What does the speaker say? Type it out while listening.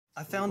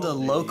I found a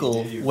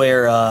local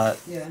where,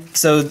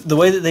 so the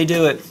way that they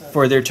do it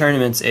for their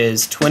tournaments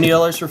is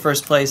 $20 for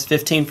first place,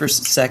 15 for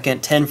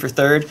second, 10 for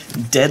third.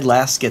 Dead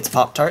last gets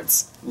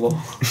Pop-Tarts.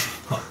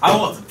 I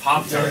want the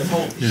Pop-Tarts.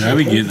 Dude, I'd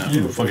be getting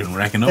I'm fucking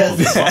racking up with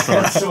the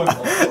Pop-Tarts.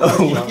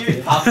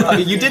 Oh,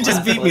 you did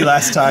just beat me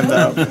last time,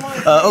 though.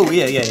 Oh,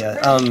 yeah.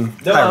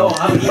 No,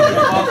 I'm eating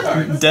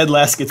Pop-Tarts. Dead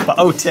last gets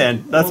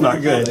 10. That's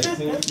not good.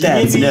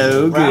 That's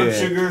no good.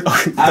 Sugar,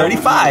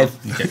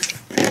 35. Okay.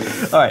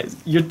 All right,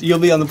 you'll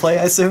be on the play,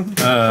 I assume.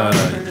 Yeah.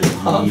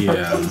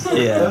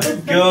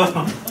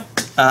 Go.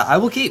 I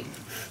will keep.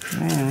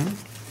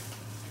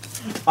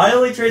 I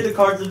only trade the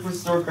cards in for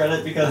store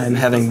credit because I'm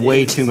having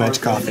way too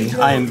much coffee.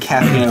 I am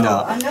caffeined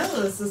up. I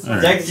know this is All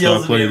right, Deck so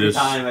deals I'll play every this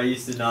time. I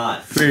used to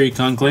not. Fairy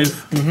Conclave.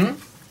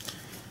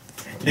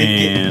 Mm-hmm.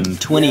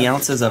 And 20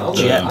 ounces of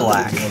Jet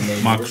Black.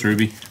 Mox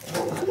Ruby.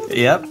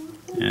 Yep.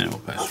 And we'll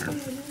pass turn.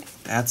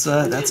 That's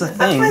a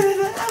thing.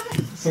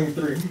 Swing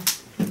 3.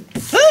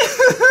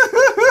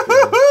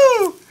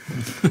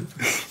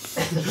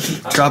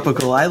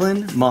 Tropical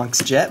Island, Mox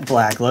Jet,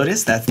 Black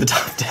Lotus. That's the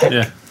top deck.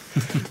 Yeah.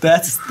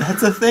 That's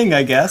a thing,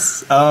 I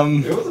guess. It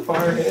was a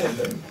fire hand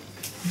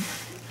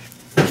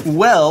then.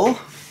 Well,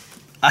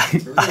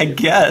 I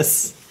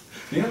guess.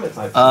 Do you have a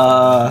type?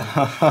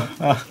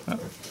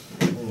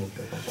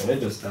 It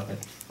just happened.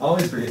 I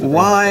always forget.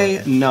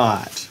 Why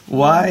not?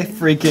 Why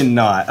freaking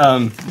not?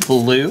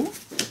 Blue,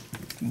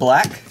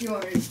 black. You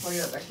want me to plug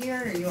it over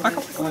here, or you want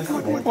me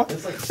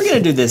to... We're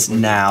gonna do this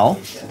now,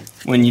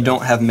 when you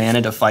don't have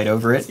mana to fight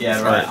over it.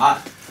 Yeah, right.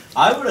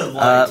 I would have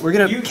liked. We're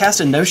gonna cast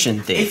a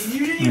Notion Thief. If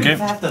you didn't even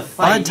have to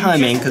fight, Odd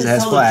timing because it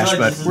has flash,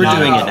 but we're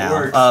doing it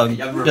now.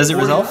 Does it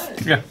resolve?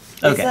 Yeah.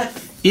 Okay.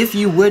 If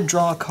you would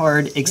draw a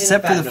card,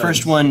 except for the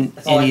first one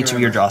in each of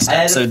your draw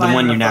steps, so the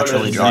one you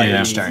naturally draw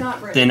each turn,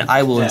 then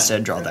I will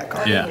instead draw that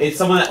card. Yeah. It's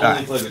someone that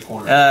only plays a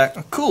corner.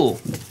 Cool.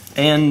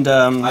 And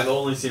I've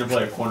only seen him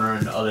play a corner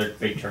in other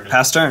big tournaments.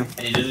 pass turn.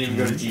 And he doesn't even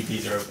go to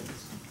GPs or opens.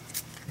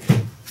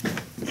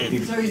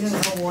 So he's in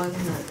the one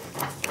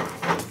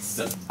that...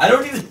 So, I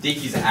don't even think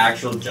he's an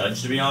actual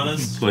judge, to be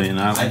honest. Play an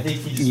I island. think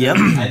he just. Yep.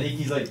 I think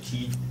he's like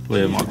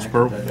Play a Mox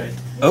Pearl.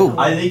 Oh,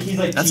 I think he's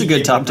like. That's a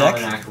good top deck.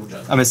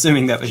 I'm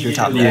assuming that was your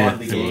top Yeah,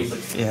 deck. it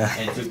was. Yeah.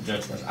 And took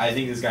judge cards. I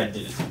think this guy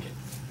didn't take it.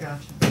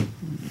 Gotcha.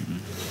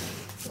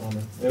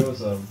 It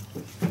was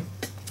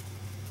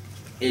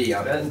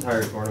idiotic. That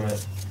entire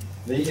tournament.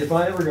 If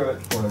I ever go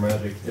at corner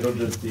magic, it'll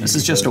just be. This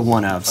is just a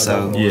one of,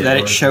 so Yeah. that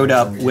it showed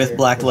up with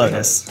Black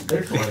Lotus.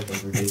 Their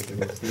collections was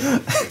ridiculous.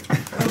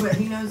 Oh, but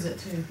he knows it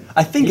too.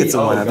 I think it's a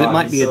Oh one of. It God,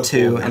 might be he's a so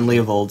 2, cool. and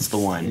Leovold's the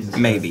one. Jesus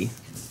Maybe.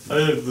 I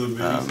have the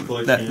biggest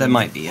collection. That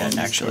might be it,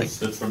 actually.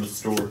 That's from the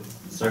store.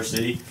 Star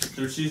City.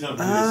 Star City's not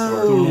really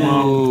a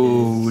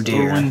Oh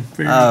dear.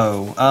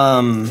 Oh,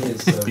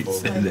 It's so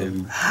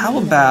cool. how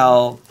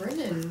about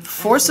Brendan...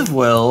 Force of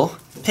Will,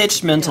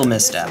 pitched Mental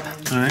Misstep?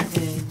 Alright.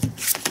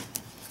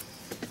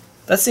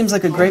 That seems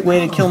like a great way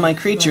to kill my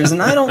creatures,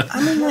 and I don't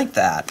like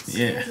that.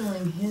 Yeah.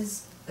 Scheduling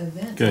his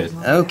event Good.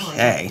 on top of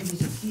Okay. it,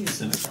 which is huge.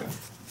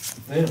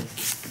 Yeah.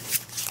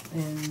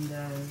 And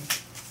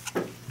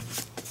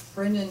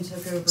Brendan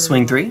took over...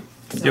 Swing 3.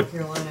 South Yep.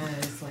 Carolina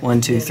is like...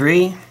 1, 2,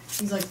 3.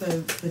 He's like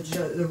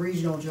the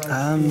regional judge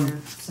for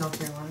South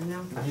Carolina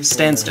now.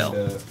 Standstill.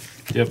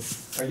 Yep.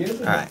 Are you able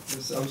to Alright.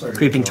 I'm sorry.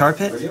 Creeping Tar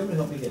Pit. Are you able to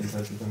help me get in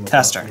touch with him?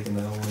 Pass turn.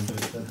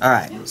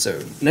 Alright,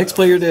 so next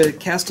player to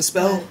cast a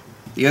spell,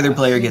 the other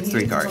player gets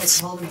 3 cards.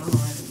 Called him out on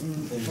it,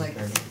 and like,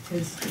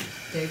 because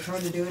they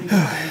tried to do it, and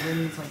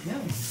he's like,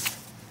 no.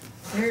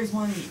 There's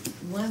one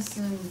less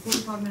than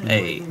 45 minutes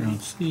Hey. away from me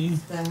Let's see.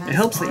 that has It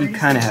helps that you already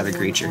kinda have a scheduled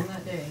creature. on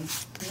that day.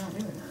 You're not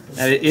doing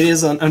that. It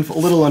is a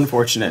little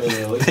unfortunate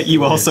that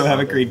you also have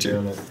a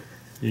creature.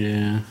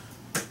 Yeah.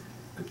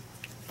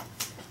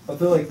 I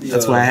feel like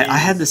That's why I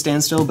had the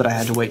Standstill, but I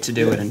had to wait to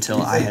do it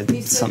until I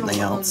had something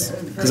else.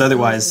 Because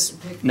otherwise,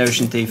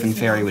 Notion Thief and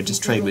Fairy would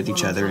just trade with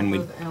each other, and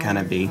we'd kind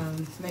of be...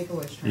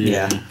 Make-A-Wish.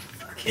 Yeah.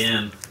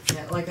 Ken.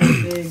 Yeah, like a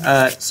big...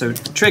 So,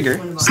 trigger,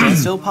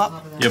 Standstill,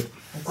 pop,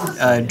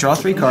 Yep. draw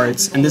 3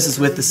 cards, and this is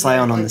with the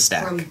Scion on the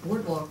stack. From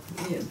Boardwalk,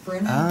 yeah,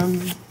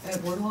 Brennan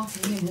at Boardwalk,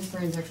 he and his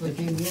friends actually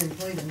came here and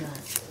played in that.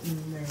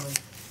 And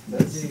they're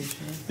like, dude,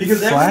 Because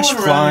Flash,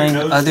 everyone around flying, here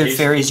knows other Jace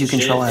fairies you shit,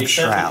 control have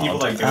except for people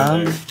Shroud. like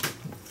doing there.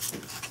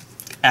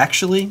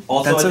 Actually,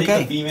 Also, that's I think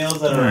okay. the females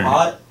that are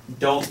hot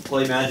don't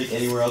play Magic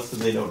anywhere else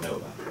because they don't know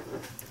about it.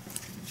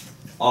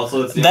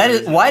 Also, it's the That only is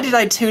reason. why did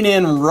I tune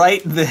in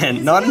right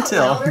then? Not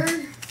until.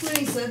 When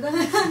he said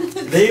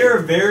that. They are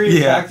very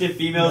Yeah. attractive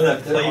females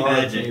that play There are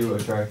a Magic few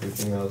attractive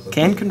females that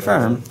Can play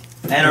confirm. Magic.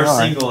 and There are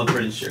are. single. I'm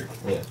pretty sure.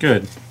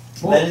 Good.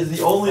 That is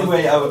the only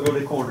way I would go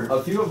to corner.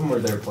 A few of them are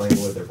there playing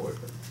with their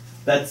boyfriend.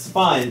 That's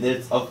fine.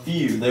 It's a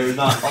few. They're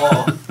not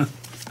all. I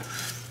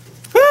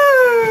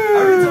Woo!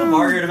 already told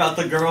Margaret about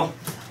the girl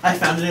I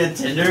found it on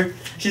Tinder.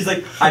 She's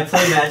like, I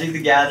play Magic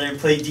the Gathering,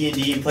 play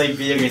D&D, and play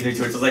video games with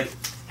Twitch. I was like,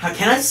 how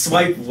can I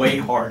swipe way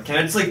hard? Can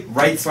I just like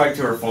right swipe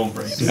to her phone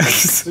break?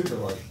 Super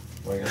light.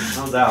 Like,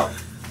 I was out.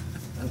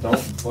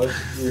 don't put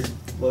your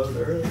load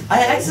early.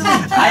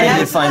 I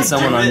did find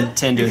someone on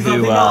Tinder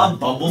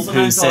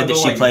who said that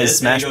she plays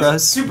Smash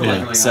Bros.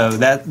 Yeah. So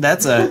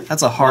that's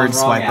a hard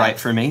swipe right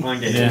for me.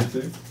 Yeah.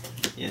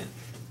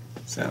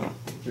 So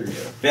Here we go.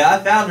 Yeah, I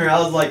found her. I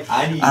was like,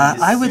 I need.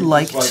 I would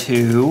like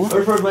to.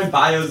 Or for my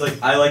bio is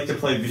like, I like to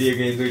play video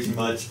games way too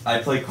much. I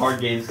play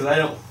card games because I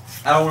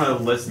don't want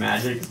to list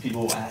Magic because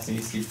people will ask me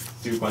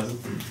stupid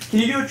questions. Can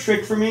you do a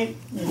trick for me?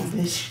 Little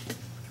bitch.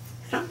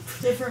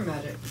 Different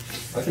Magic.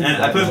 And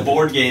I put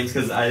board games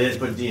because I didn't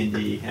put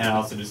D&D, and I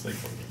also just like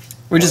board games.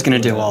 We're just gonna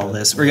do all of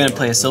this. We're gonna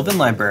play a Sylvan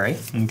Library.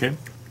 Okay.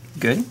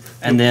 Good.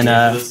 And then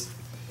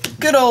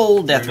good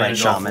old Deathrite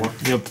Shaman.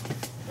 Yep.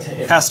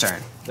 Damn. Pass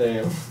turn.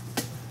 Damn.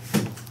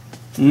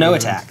 No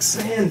attacks.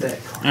 Ban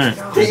that card.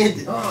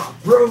 Alright. Oh,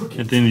 broke.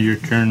 At the end of your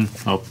turn,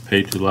 I'll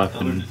pay 2 life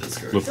I'm and gonna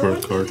discard. look for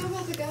a card. How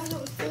about the guy that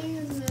was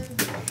playing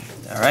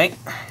All right.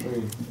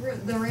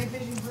 the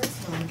Rampaging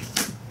Personal?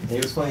 He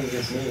was playing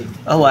against me.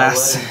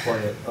 Alas. I let him play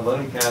it. I let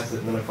him cast it,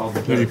 and then I called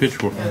the Who did you pitch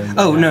for?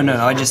 Oh no.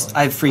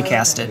 I free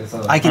cast it.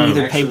 I can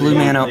either pay blue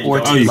mana or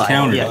Oh, 2 you life.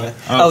 countered Yeah. it.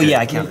 Oh Okay. yeah,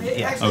 I counted it.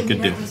 Yeah. Oh,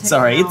 good deal.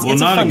 Sorry, it's Well, a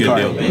not a fun good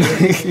card.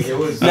 It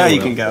was Now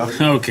you can go.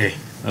 Okay.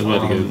 I was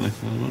about to go to the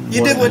next one.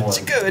 You did what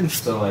you could.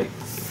 So like,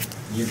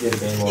 you get a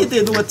game. You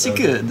did what you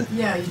could.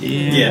 Yeah, you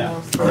Yeah. did.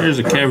 Yeah. There's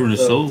a Cavern of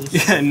Souls.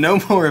 Yeah, no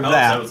more of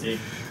that. It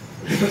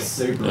was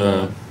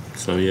super.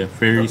 So yeah,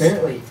 Faeries.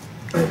 Apparently,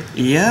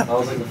 Yeah. I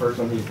was like the first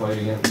one he played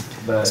against.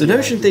 But So he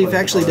Notion Thief played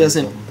actually cards.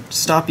 doesn't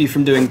stop you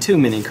from doing too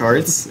many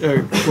cards,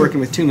 or working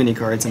with too many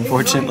cards,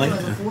 unfortunately.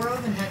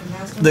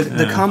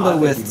 The combo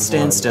with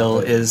Standstill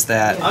is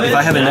that if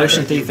I have a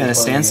Notion Thief and a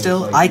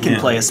Standstill, I can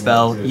play a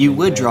spell, you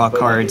would draw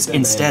cards,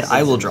 instead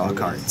I will draw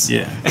cards.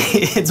 Yeah.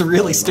 It's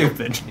really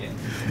stupid.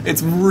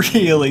 It's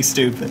really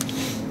stupid.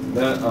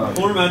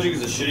 Corner Magic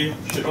is a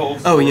shithole.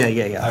 Oh yeah.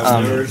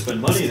 I would never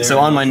spend money there. So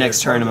on my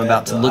next turn I'm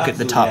about to look at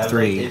the top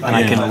 3, and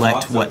I can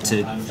elect what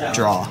to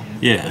draw.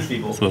 Yeah.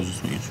 So I was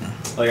just making sure.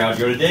 Like I would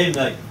go to Dave and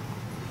like,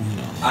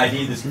 I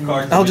need this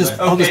card. I'll just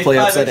play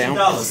upside down.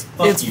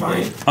 It's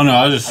fine. Oh no,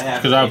 I was just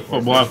because I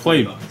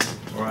played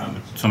Or,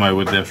 somebody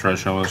with Deathrite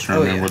Shaman. I was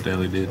trying to remember yeah. what the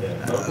hell he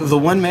did. The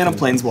 1 mana You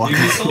Planeswalker.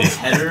 can still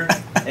header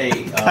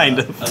Kind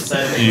of. a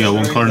set of You got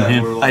one card in that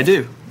hand? were, like, I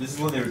do. This is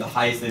when they were the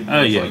highest they've been.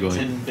 Oh, yeah, like go ahead.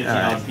 10, 15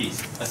 Alright. on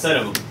piece. A set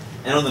of them.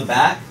 And on the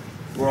back,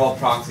 we're all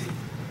proxy.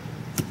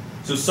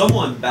 So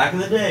someone back in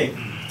the day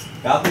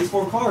got these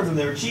 4 cards when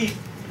they were cheap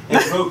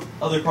and wrote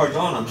other cards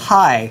on them.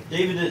 Hi.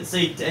 David didn't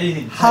say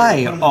anything.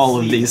 Hi, Put 'em to all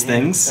of sleep these and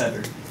hand things.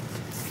 them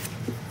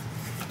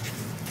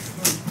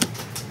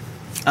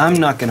I'm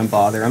not gonna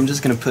bother. I'm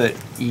just gonna put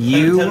Tedder.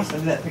 you Send me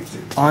that picture.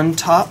 on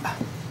top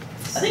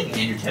I think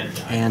Andrew Tedder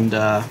died.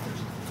 and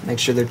make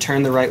sure they're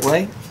turned the right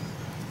way.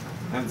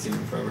 I haven't seen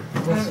him forever. I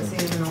haven't seen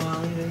him in a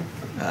while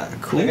either.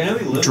 Cool. Like, I know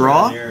he lived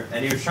Draw. around here,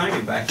 and he was trying to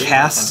get back.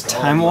 Cast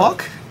Time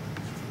Walk.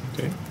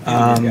 Okay.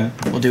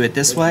 We'll do it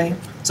this way.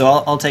 So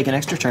I'll take an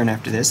extra turn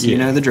after this. You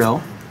Yeah. know the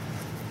drill.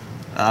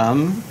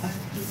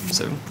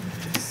 So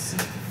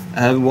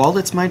while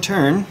it's my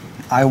turn,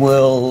 I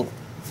will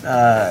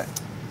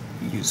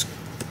use.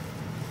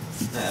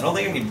 I don't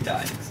think I can die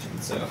next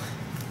turn, so.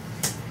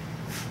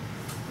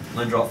 I'm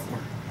gonna draw 4.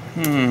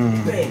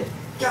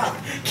 God,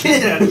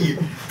 get it out of here!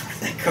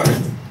 That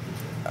card.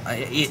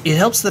 It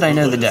helps that I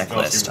know the deck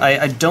list.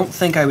 I don't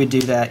think I would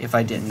do that if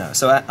I didn't know.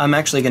 So I'm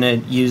actually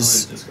going to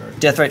use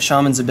Deathrite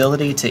Shaman's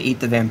ability to eat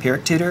the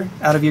Vampiric Tutor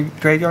out of your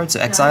graveyard, so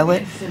exile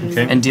it,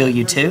 and deal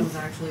you 2.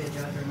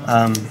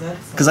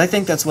 Because I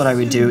think that's what I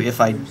would do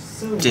if I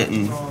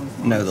didn't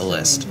know the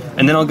list.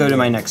 And then I'll go to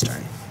my next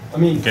turn. I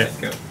mean, Okay.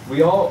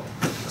 we all.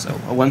 So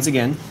once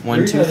again,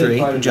 1, 2,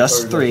 3,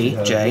 just 3,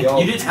 Jay.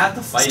 You didn't have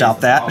to fight.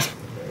 Stop that.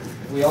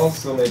 We all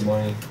still made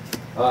money.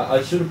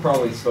 I should have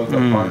probably spoke up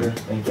harder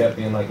and kept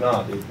being like,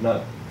 nah, dude,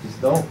 no.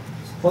 Just don't.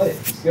 Just play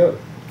it. Just go.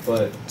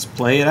 But Just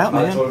play it out,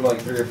 I man. told him like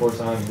 3 or 4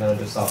 times and then I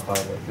just stopped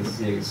fighting it because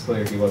it's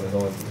clear he wasn't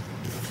going to.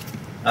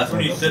 That's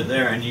when you sit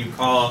there and you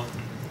call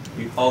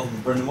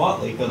Brendan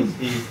Watley because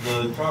he's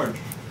the in charge.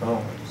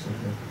 Oh,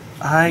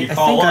 I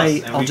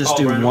think I'll just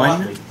do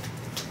 1.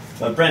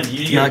 But Brendan,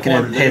 you Not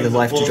going to pay the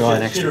life to draw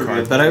an extra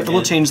card, but I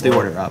will change the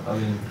order up. I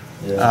mean,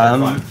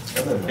 yeah.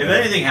 If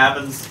anything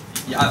happens,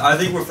 I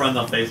think we're friends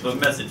on Facebook.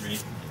 Message me.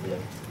 Yeah.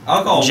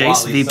 I'll call Jace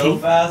Watley VP? so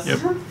fast. Yep.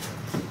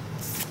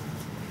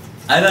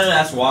 I gotta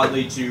ask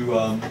Watley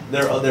to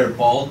their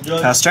ball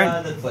judge Pass turn.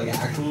 guy that's like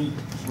actual.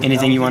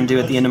 Anything you want to do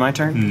at the end of my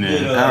turn? Nah.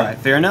 Alright,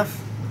 fair enough.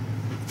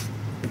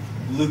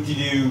 Luke, you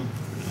do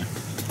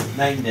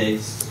 9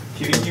 days.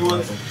 QBQ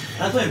ones.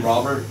 I played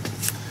Robert.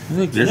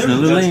 Look, there's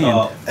another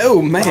land.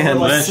 Oh man.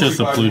 That's just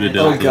a Polluted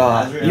Oh Delta.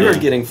 god, you are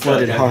getting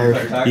flooded hard.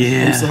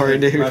 Yeah. I'm sorry,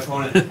 My dude.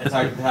 opponent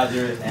attacked with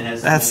Hazard and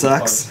has That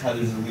sucks.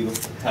 Hazard is illegal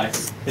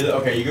attacks.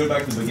 Okay, you go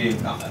back to the beginning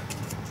of combat.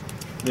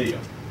 There you go.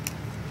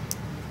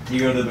 You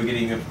go to the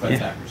beginning of Yeah,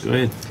 attackers. go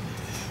ahead.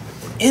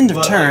 End of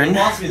But, turn. It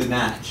lost me the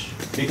match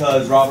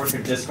because Robert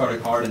could discard a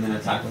card and then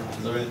attack with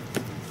Hazard.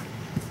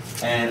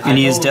 And You can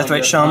use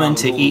Deathrite Shaman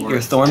to eat your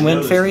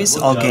Thornwind Fairies.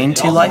 I'll gain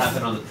 2 life.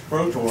 Happened on the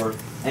Pro Tour,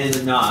 and he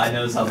said, "No, I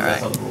know how that's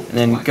how the rule." And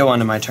then go on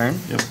to my turn.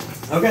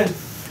 Okay.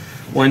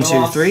 1,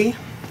 2, 3.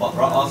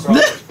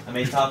 I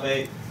made top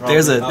 8.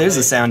 There's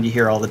a sound you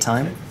hear all the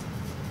time.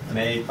 I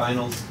made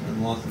finals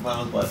and lost the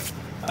finals, but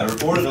I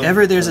reported them. If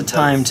ever there's a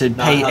time to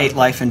Not pay how- 8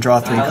 life and draw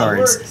 3 not how it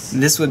cards, works.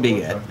 this would be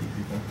it.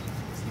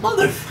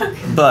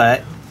 Motherfucker.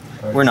 But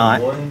Alright, we're so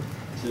not. 1,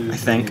 2, I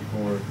think.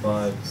 3, 4,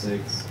 5,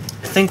 6,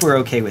 I think we're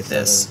okay with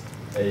this.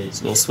 7, 8,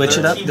 So we'll switch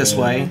it up this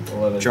way.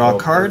 11, Draw a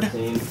 12, card.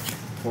 13,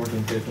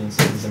 14, 15,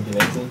 16,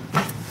 17, 18.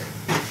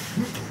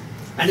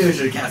 I knew it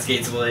should have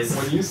Cascades Blaze.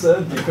 When you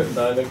said you couldn't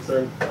die next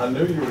turn, I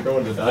knew you were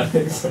going to die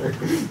next turn.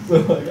 So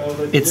like, I was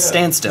like, It's yeah,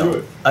 Standstill. do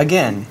it.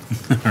 Again.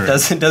 Alright.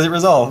 Does it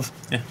resolve?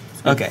 Yeah.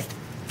 Okay.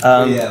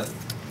 Yeah.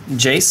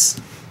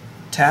 Jace,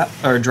 tap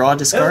or draw, That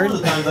was one discard. of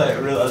the times I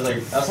realized, like,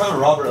 I was talking to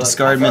Robert, like,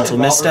 Discard I feel Mental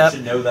like Robert Misstep.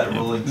 should know that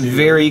ruling too.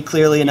 Very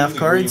clearly He enough was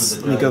agreeing cards.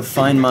 with it, Let me go like,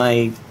 find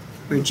my.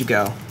 Where'd you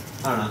go?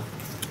 I don't know.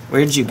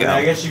 Where'd you I mean,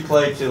 I go? guess you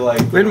play to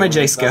like. Where'd my you know,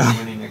 Jace go?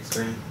 Winning next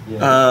turn. Yeah.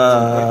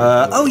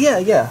 Oh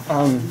yeah.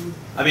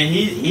 I mean,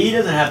 he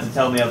doesn't have to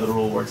tell me how the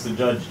rule works. The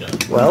judge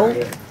does. Well,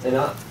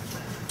 And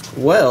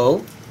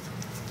well.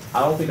 I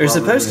don't think There's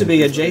Robert supposed to would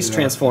be a do Jace that,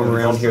 transform but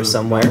around here also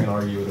somewhere. I can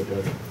argue with the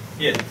judge.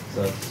 Yeah.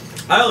 So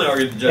I only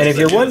argue the judge. And if said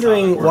you're that's how it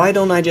wondering works. why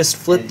don't I just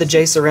flip the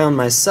Jace around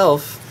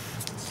myself,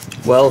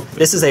 well,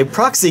 this is a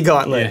proxy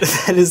gauntlet. Yeah.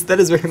 that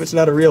is very much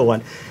not a real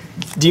one.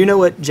 Do you know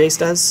what Jace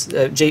does?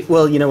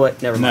 Well, you know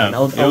what? Never mind.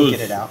 No, I'll was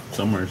get it out.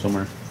 somewhere.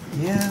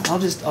 Yeah,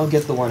 I'll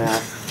get the one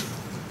out.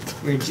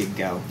 Where'd you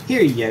go?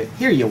 Here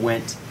you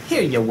went.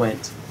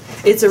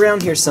 It's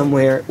around here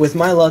somewhere. With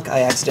my luck,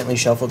 I accidentally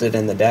shuffled it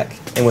in the deck,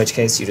 in which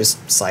case you just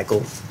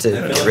cycle to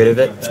get rid of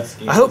it.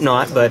 I hope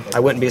not, but I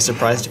wouldn't be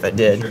surprised if I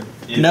did.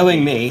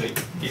 Knowing me,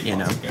 you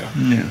know. Yeah.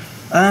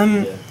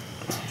 yeah.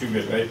 Too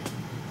good, right?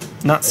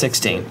 Not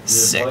 16, Yeah,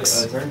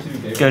 6. turn 2,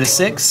 David Go to Turns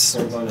 6,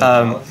 on his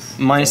palace,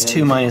 minus and 2,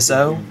 then minus you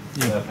 0,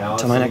 do that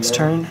palace till my in next there.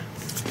 turn.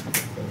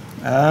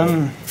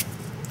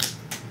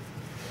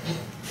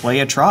 Play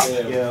a trop,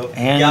 Yeah.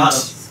 and Got him.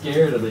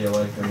 Scared of the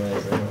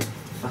electromagnet.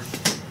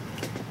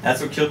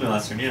 That's what killed me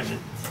last turn. Yeah, man.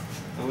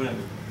 I would have.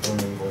 I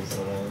don't even voice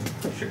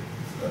that out. Sure.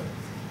 But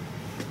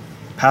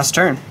pass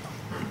turn.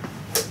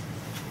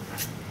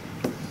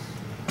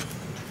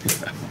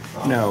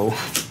 No.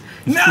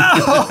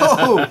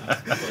 No!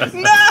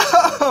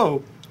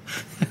 No!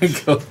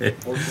 Go ahead.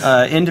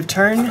 End of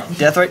turn,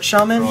 Deathrite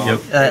Shaman,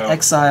 Yep.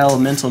 exile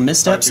Mental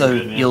Misstep, so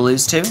you'll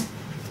lose 2.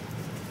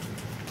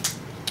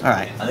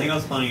 Alright, I think I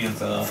was playing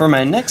against. for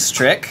my next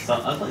trick,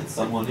 I played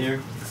someone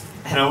here,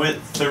 and I went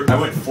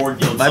 4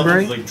 guild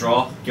Library? summons, like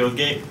draw guild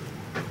gate.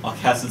 I'll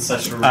cast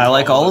Ancestral I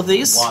like Recall, all of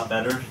these. A lot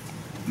better.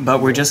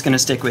 but we're just gonna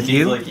stick with And he's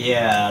you. like,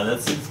 yeah,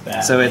 that seems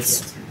bad. So I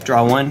it's can't.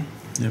 draw 1.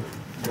 Yep.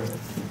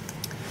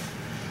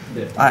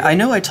 yeah. I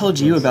know I told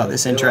you about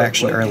this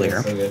interaction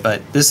earlier,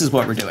 but this is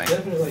what we're doing.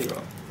 Definitely.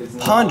 It's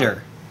not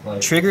Ponder, like,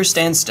 trigger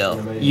Standstill,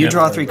 you know, maybe you it's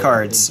draw like 3 in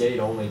cards.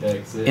 gate-only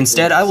decks,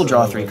 Instead, it's I will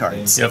draw so 3 insane.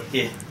 cards. Yep.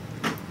 Yeah.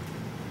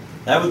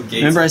 That would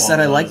gates Remember I said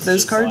I spawn liked is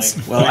those just cards?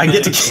 like Well, I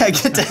get three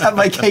mana. to have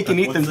my cake and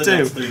eat What's them the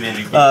next too. 3 mana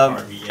green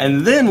card we get?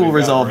 And then we'll We've got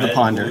resolve the red,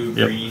 ponder. Blue,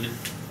 Yep. green,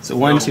 So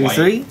 1, 2, white,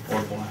 3.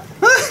 or black.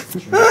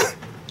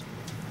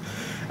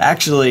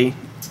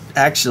 Actually,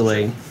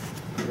 Here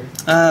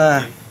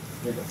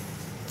you go.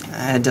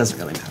 it doesn't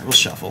really matter. We'll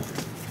shuffle.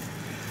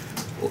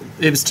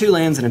 It was 2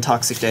 lands and a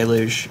Toxic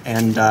Deluge,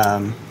 and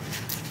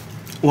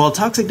while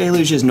Toxic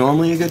Deluge is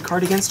normally a good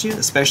card against you,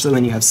 especially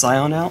when you have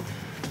Scion out,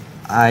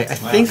 I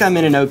think I'm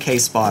in an okay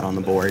spot on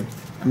the board.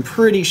 I'm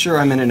pretty sure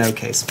I'm in an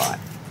okay spot.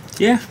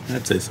 Yeah,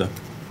 I'd say so.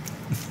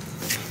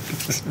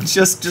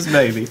 just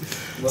maybe.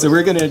 So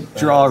we're gonna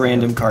draw a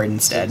random card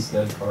instead. 6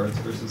 dead cards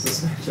versus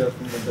this matchup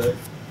in the deck.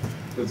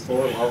 It's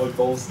 4 lava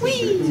goals, 2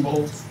 Dragon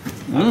bolts.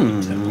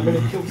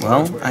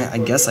 Well, I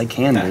guess I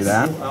can do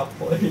that.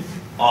 Outplayed.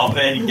 Oh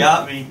man, you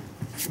got me.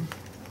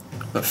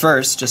 But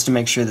first, just to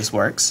make sure this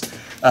works,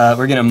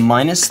 we're gonna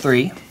minus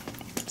 3.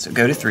 So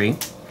go to 3.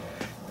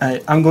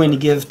 I'm going to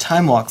give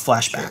Time Walk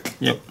flashback.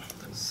 Yep.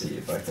 Let's see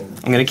if I can.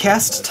 I'm going to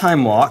cast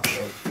Time Walk,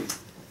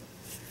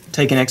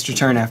 take an extra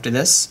turn after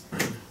this,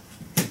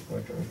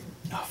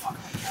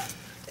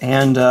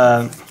 and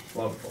Lava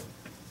gold.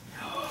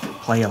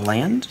 play a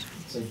land.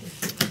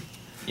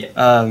 Yeah.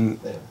 Yeah,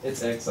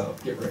 it's exile.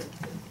 Get ready.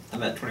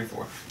 I'm at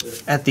 24.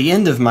 At the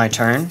end of my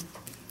turn,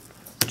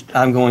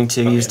 I'm going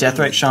to use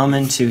Deathrite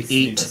Shaman to Just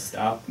need eat to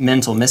stop.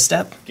 Mental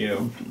Misstep,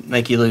 Go.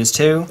 make you lose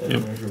 2, I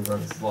don't think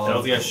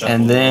I shuffled.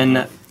 and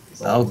then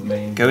I'll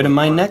go to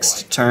my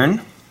next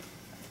turn,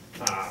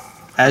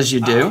 as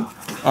you do.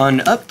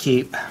 On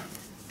upkeep,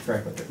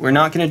 we're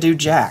not going to do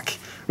Jack.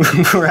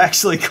 We're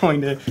actually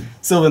going to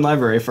Sylvan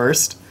Library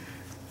first,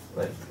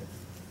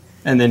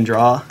 and then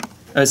draw.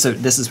 So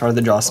this is part of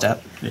the draw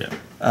step. Yeah.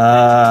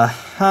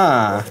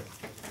 Huh.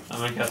 I'm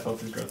gonna cast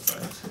both these growth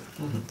spires.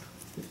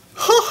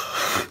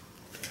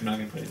 I'm not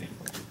gonna put anything.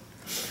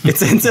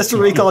 It's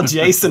Ancestral Recall,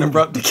 Jace, and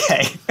Abrupt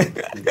Decay.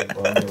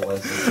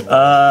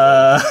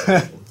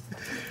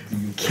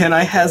 Can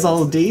I has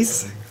all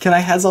these? Can I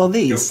has all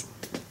these?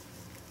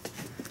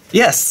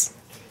 Yes.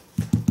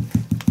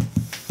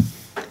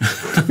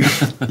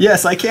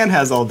 Yes, I can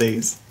has all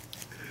these.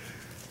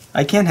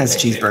 I can has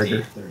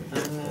cheeseburger.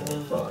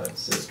 5,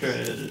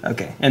 6.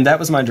 Okay, and that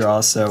was my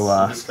draw,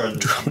 so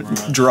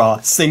draw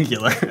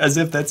singular, as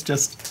if that's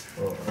just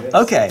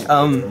okay.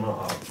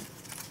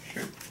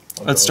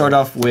 Let's start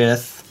off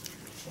with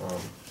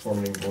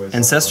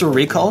Ancestral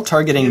Recall,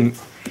 targeting.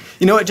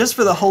 You know what? Just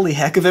for the holy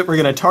heck of it, we're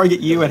gonna target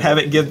you and have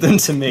it give them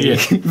to me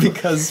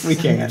because we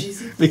can.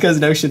 Because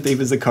Notion Thief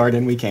is a card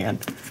and we can.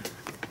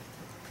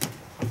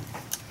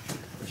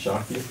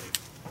 Shock you.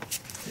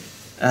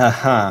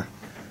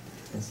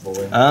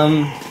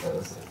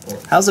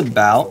 How's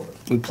about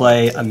we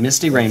play a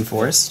Misty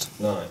Rainforest?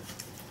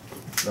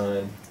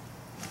 9.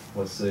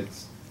 What's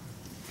 6?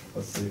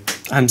 Let's see.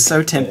 I'm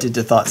so tempted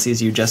to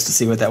Thoughtseize you just to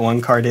see what that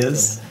one card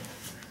is.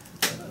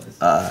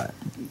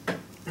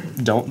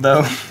 Don't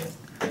though.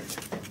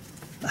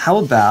 How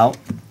about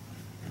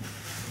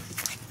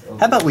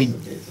we?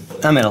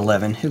 I'm at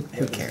 11.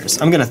 Who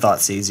cares? I'm gonna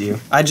Thoughtseize you.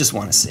 I just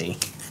want to see.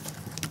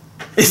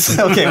 It's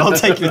okay. I'll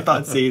take your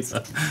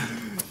Thoughtseize.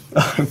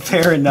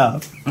 Fair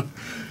enough.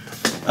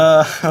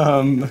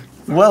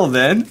 Well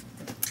then.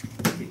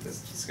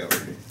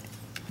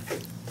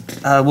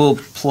 We'll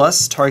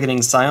plus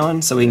targeting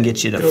Scion so we can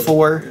get you to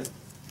 4.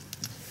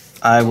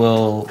 I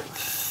will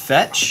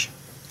fetch.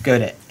 Go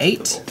to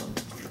 8.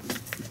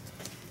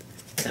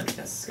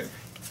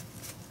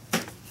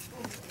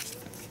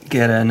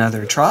 Get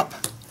another trop.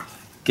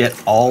 Get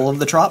all of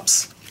the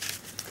trops.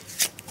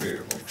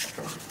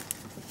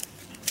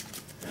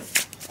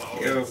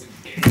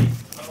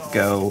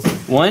 Go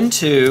 1,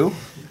 2,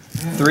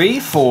 3,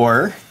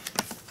 4.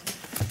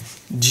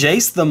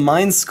 Jace the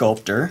Mind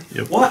Sculptor.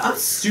 Yep. What? I'm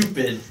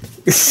stupid.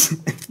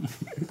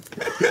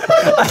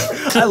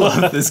 I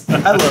love this.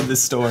 I love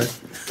this store.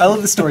 I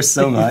love the store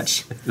so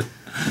much.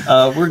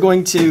 We're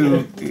going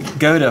to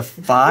go to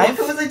 5.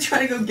 Why was I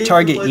trying to go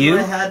target you,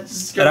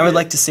 and I would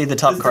like to see the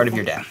top card of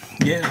your deck.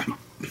 Yeah.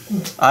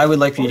 I would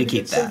like for you to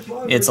keep that.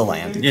 It's a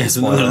land. Yes,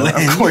 another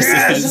land. Of course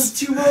yes, it is.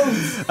 2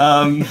 modes.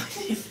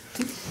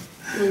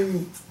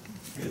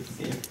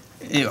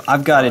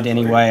 I've got it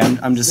anyway.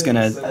 I'm just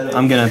gonna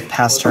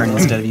pass turn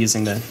instead of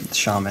using the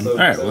shaman. All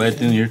right, well,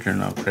 then your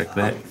turn. I'll correct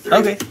that.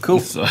 Okay, cool.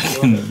 So I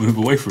can move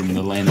away from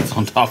the land that's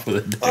on top of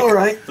the deck. All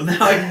right. So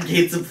now I can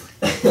gate some.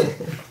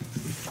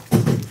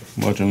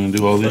 Watch, I'm gonna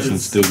do all this and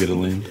still get a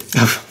land.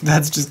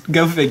 That's just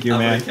go figure,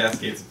 man.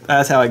 Cast gates.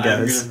 That's how it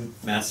goes. I'm gonna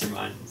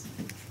mastermind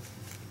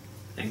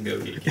and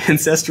go gate.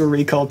 Ancestral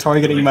Recall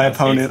targeting my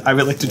opponent. I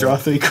would like to draw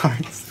 3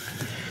 cards.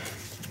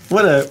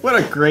 What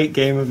a great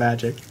game of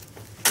Magic.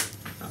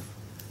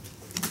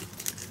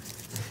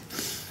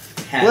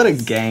 What a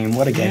game!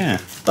 What a game! Yeah.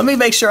 Let me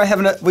make sure I have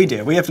enough. We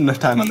do. We have enough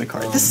time on the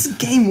card. This is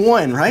game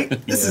 1, right?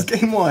 This is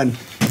game 1.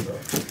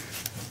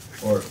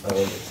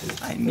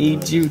 I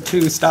need you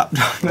to stop.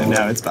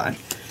 No, it's fine.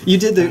 You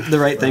did the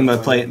right thing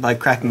by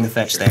cracking the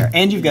fetch there,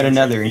 and you've got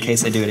another in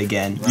case I do it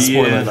again.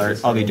 Spoiler alert!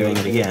 I'll be doing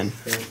it again.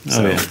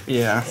 So,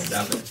 yeah.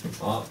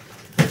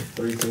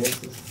 3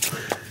 chances.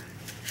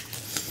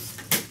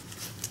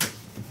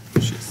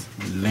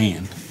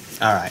 Land.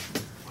 All right.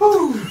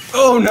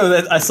 Oh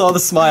no! I saw the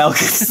smile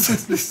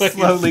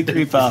slowly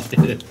creep up. I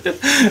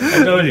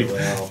know you.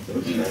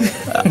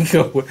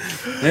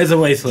 There's a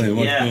wasteland.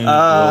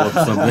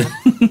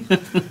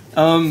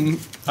 I'm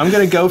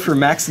gonna go for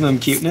maximum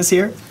cuteness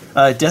here.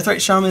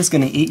 Deathrite Shaman is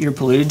gonna eat your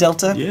polluted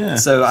delta. Yeah.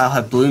 So I'll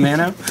have blue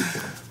mana.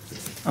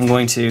 I'm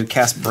going to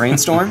cast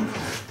Brainstorm.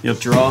 Yep.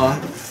 Draw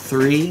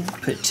 3.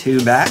 Put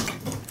 2 back.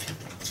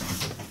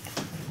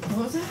 What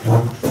was that?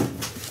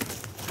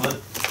 What?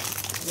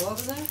 What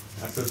was that?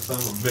 I put some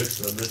of a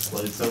bitch on this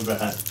plate so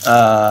bad.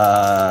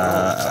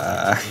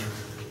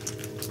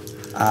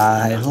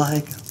 I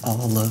like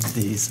all of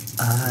these.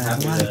 I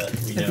like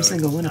every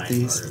single one of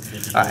these.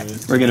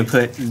 Alright, we're going to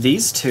put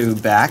these 2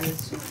 back.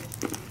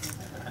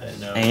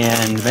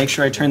 And make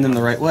sure I turn them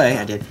the right way.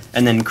 I did.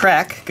 And then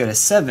crack, go to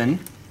 7,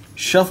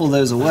 shuffle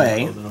those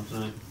away.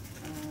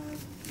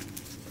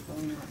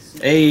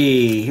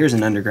 Hey, here's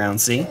an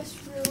underground sea.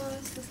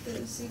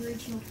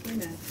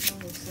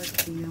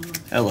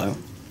 Hello.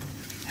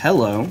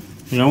 Hello.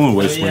 You know, I want to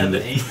wasteland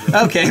it.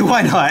 Okay,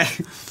 why not?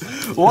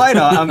 Why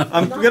not?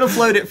 I'm gonna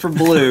float it for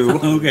blue.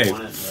 Okay.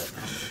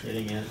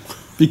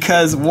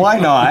 Because why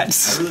not? I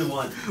really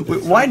want.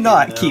 Why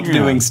not keep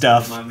doing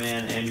stuff? My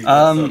man,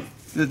 Andrew.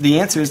 The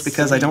answer is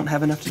because I don't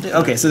have enough to do.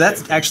 Okay, so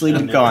that's actually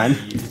gone.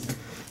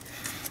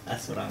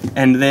 That's what I'm.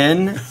 And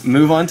then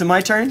move on to my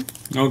turn.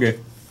 Okay.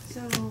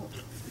 So,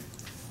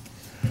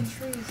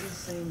 Intrigue is the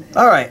same as...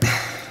 All right.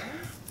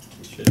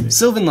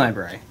 Sylvan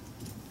Library.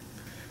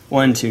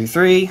 1, 2,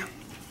 3.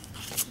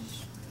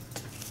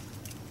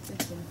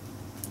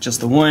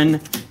 Just the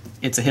 1.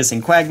 It's a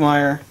Hissing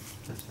Quagmire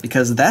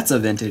because that's a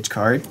vintage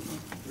card.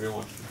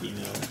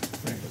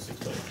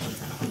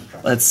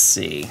 Let's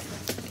see.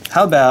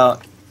 How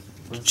about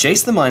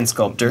Jace the Mind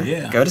Sculptor?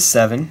 Yeah. Go to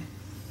 7,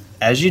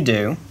 as you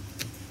do.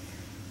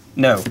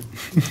 No.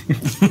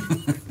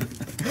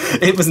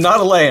 It was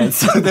not a land,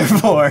 so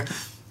therefore.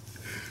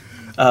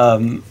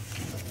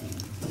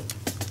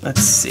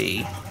 Let's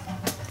see.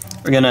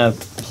 We're gonna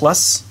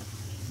plus.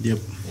 Yep.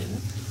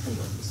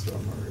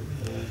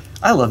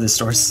 I love this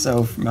store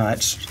so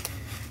much.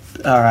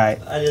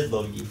 Alright. I did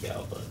love Geek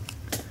Out, but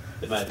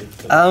it might be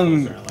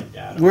like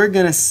that. We're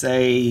gonna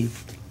say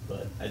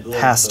But I love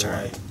pass the,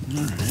 turn. like,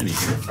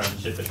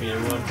 friendship between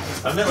everyone.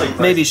 I meant like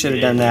Maybe should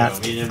have done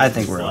that. me and him I was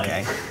think just we're like,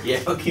 okay. Yeah,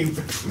 okay.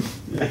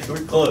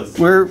 We're close.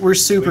 We're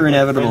super We're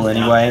inevitable friends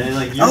now, anyway. and then,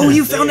 like, you're Oh, just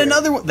you found there.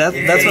 another one. That's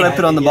what I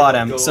put on the Yeah,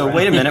 bottom. go So around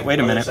wait a minute. the Wait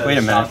a other minute. side Wait a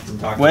of the minute. shop and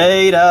talk to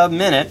Wait a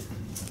minute.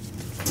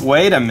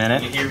 Wait a You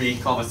minute. can hear me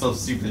call myself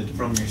stupid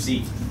from your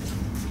seat.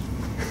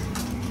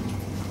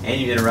 And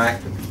you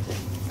interact with people.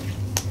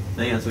 I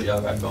think that's what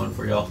y'all got going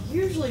for y'all.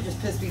 Usually just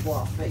piss people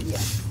off, but yeah.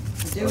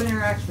 I do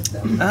interact with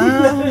them.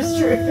 Uh, That is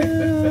true.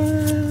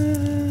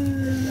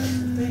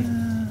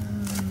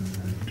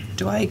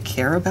 Do I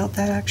care about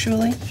that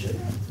actually?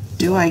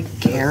 Do I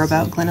care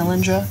about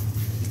Glenelindra?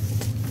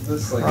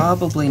 This, like,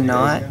 Probably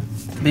not,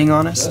 being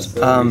honest.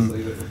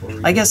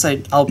 I guess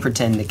I'll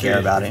pretend to care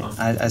about it.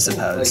 I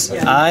suppose.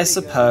 I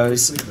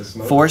suppose.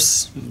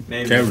 Force.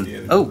 Maybe Kevin. you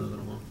do. Oh.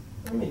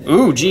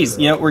 Ooh, geez.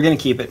 You know, we're gonna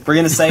keep it. We're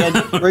gonna say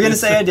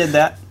I did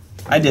that.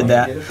 I did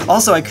that.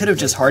 Also, I could have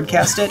just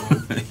hardcast it.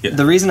 Yeah.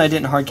 The reason I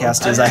didn't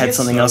hardcast is I had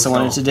something else I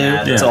wanted to do,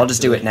 Yeah. so I'll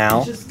just do it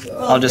now.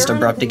 I'll just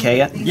abrupt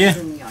decay it. Yeah.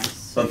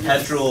 But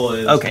petrol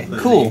is. Okay, the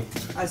cool.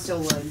 thing. I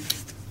still would.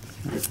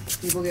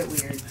 People get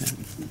weird.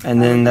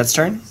 And then that's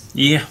turn.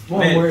 Yeah.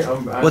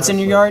 What's in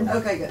your yard?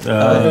 Okay, good.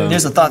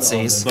 There's a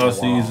Thoughtseize.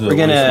 We're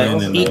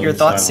gonna eat your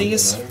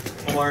Thoughtseize.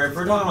 Or if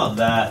we're talking about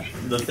that,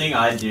 the thing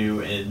I do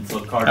in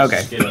flip cards Okay.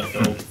 is just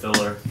get a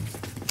filler.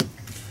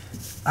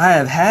 I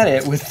have had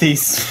it with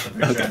these. I'm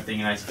pretty sure Okay. I'm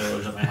thinking nice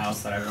fillers at my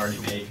house that I've already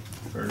made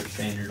for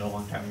standard a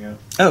long time ago.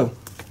 Oh,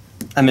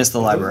 I missed the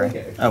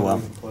library. Oh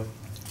well.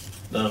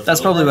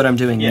 That's probably what I'm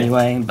doing Yeah.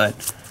 anyway, but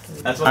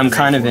That's what I'm the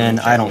kind of in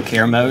Brainstorm I don't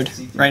care mode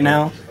right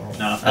now.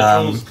 No,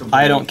 petrol's completely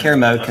I don't care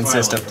mode that's why I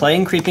consists love of it.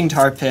 playing Creeping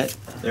Tar Pit.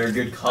 They're a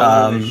good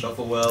color, they Um,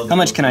 shuffle well. How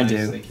much can I nice,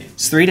 do? they can't-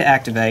 It's 3 to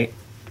activate.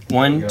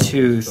 1,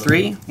 2,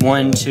 3.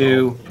 1,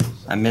 2.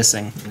 I'm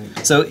missing.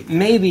 So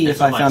maybe if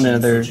That's I what found my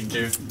team's another switching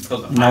to,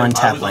 'cause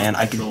non-tap was on land,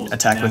 I could petrol,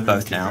 attack and with I both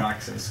moved to now.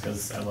 Draxus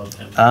 'cause I loved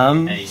him.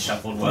 Um, And he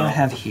shuffled What do well. I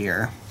have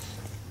here?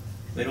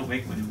 They don't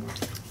make them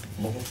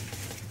anymore.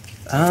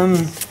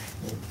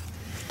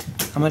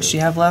 How much do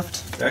you have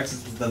left?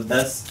 Draxus was the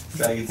best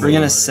dragon. We're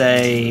gonna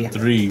say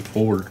 3,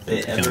 4.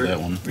 They Count ever that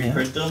one.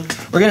 reprint them.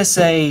 we're gonna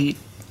say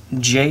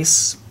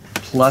Jace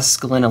plus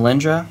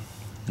Glenelindra,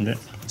 Okay.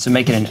 so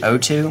make it an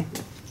O2.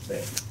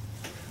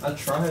 I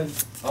tried.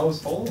 I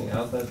was holding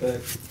out that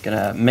deck.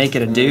 Gonna make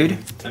it a dude.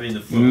 I mean,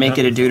 the Make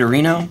it a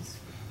Deuterino.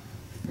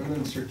 And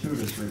then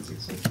Circuitous Roots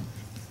exist.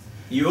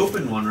 You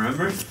opened one,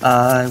 remember?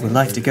 I would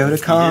like to go to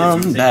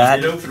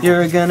combat.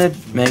 You're gonna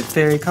make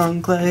Fairy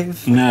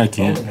Conclave. No, I I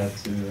can't. only had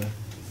 2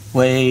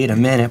 Wait a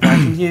minute, why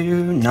can you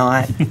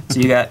not? So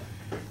you got.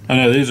 Oh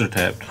no, these are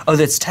tapped. Oh,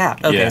 that's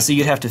tapped. Okay, Yeah. so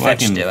you'd have to Well, I fetch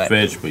can to it.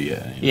 fetch, but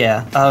yeah.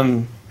 Yeah.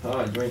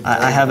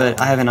 I have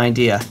an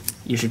idea.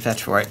 You should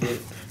fetch for it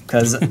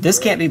because this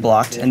can't be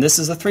blocked, and this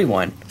is a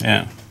 3/1.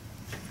 Yeah.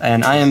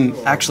 And I am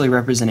actually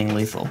representing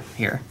lethal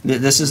here.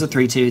 This is a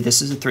 3/2.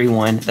 This is a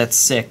 3/1. That's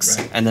 6,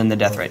 and then the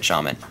Deathrite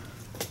Shaman.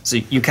 So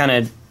you kind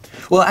of.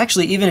 Well,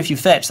 actually, even if you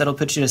fetch, that'll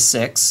put you to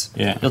 6.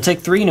 Yeah. You'll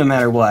take 3 no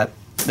matter what.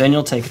 Then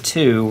you'll take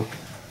 2,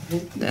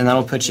 and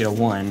that'll put you to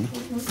 1.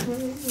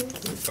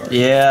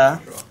 Yeah.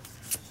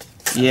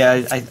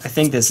 Yeah, I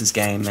think this is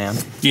game, man.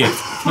 Yeah,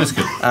 that's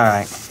good. All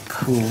right,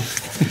 cool.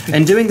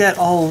 And doing that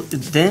all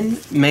then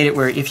made it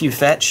where if you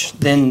fetch,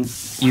 then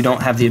you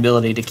don't have the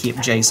ability to keep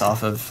Jace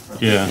off of.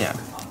 Yeah.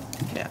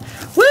 Yeah.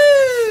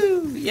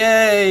 Woo!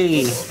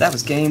 Yay! That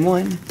was game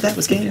 1. That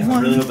was game Yeah, I'm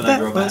 1. really hoping I That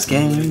grow was back.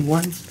 game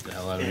 1. The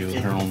hell out of you with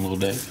her own little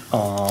deck.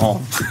 Aw,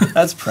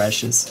 that's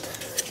precious.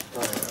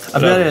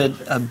 I've got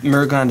a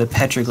Murgonda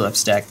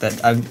Petroglyphs deck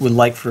that I would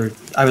like for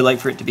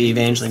it to be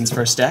Evangeline's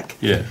first deck.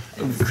 Yeah.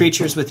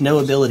 Creatures with no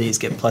abilities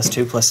get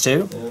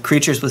 +2/+2.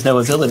 Creatures with no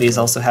abilities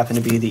also happen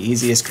to be the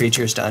easiest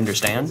creatures to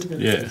understand.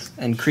 Yeah.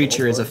 And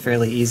creature is a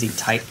fairly easy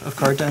type of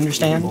card to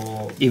understand,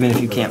 even if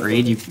you can't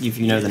read. If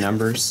you know the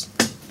numbers,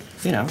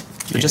 you know,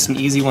 they're just an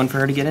easy one for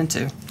her to get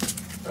into.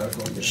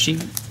 She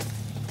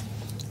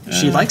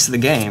likes the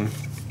game.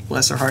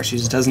 Bless her heart, she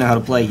just doesn't know how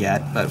to play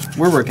yet. But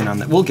we're working on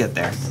that. We'll get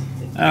there.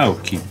 I'll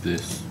keep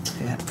this.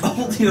 Yeah.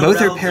 Both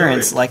her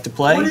parents like to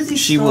play.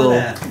 She will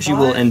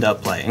end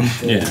up playing.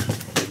 Yeah.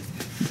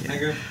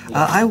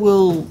 I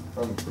will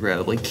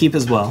probably keep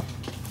as well.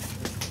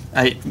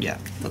 Yeah,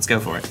 let's go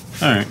for it.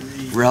 Alright.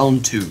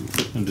 Round 2.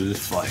 We'll do this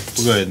fight.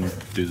 We'll go ahead and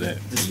do that.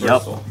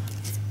 Yup.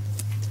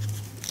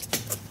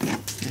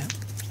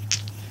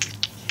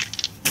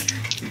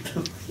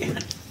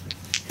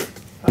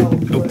 Oh,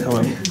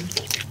 hello.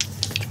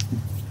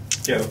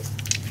 Joe.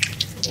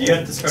 You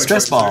got to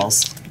Stress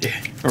balls. Yeah.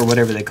 Or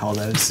whatever they call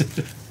those.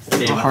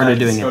 Hard of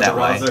doing it that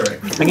way.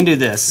 I can do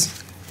this.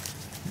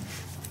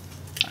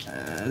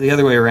 The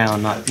other way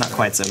around, not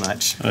quite so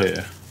much. Oh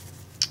yeah.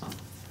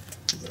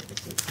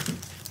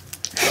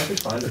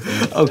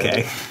 Okay.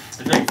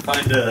 If I can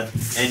find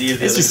any of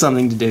the It's just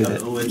something to do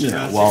that, other you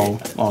know,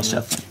 while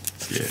shuffling.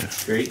 Yeah.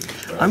 Great.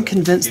 I'm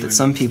convinced that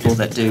some people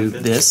that do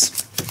this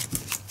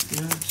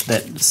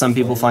that some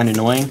people find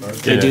annoying.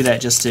 They do that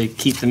just to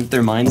keep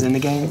their minds in the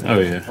game. Oh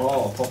yeah.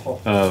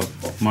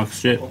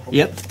 Mox Jet.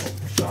 Yep.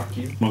 Shock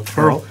you. Mox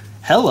Pearl.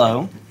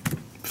 Hello.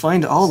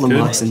 Find all the Good.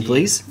 Moxen,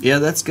 please. Yeah,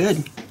 that's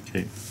good.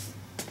 Okay.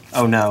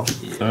 Oh no.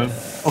 So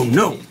Oh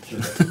no.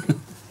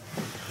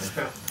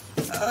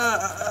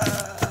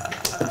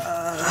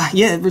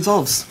 Yeah, it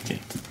resolves. okay.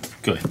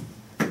 Go ahead.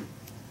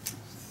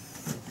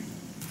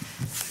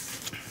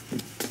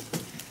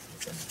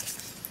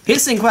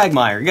 Hissing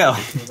Quagmire, go.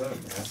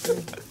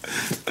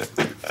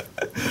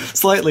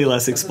 Slightly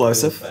less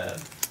explosive.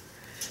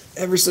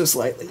 Ever so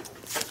slightly.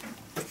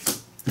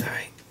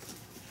 Alright.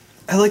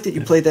 I like that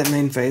you played that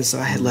main phase, so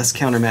I had less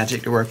counter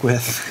magic to work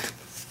with.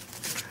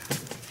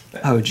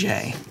 Oh,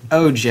 Jay.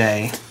 Oh,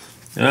 Jay.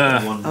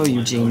 Oh,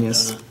 you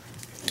genius.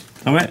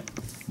 All right.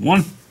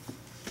 1.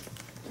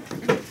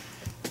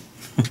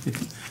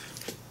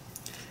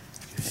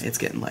 It's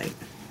getting late.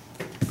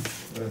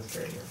 That's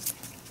very good.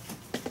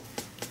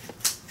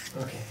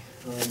 Okay.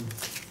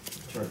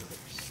 Chart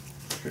first.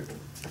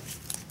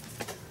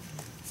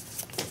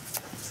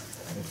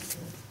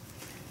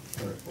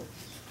 Triple.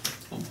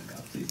 Oh my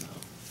god, please no.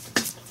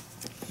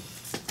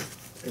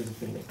 There's a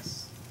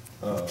Phoenix.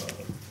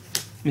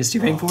 Misty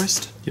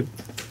Rainforest? Yep.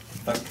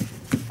 Fuck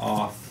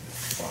off.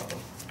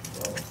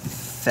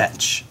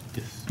 Fetch.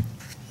 Yes.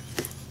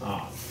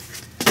 Oh.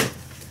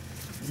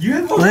 You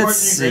have more Let's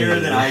cards in your favor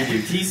see. than I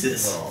do.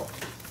 Jesus.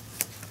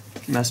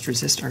 Must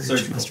resist urge.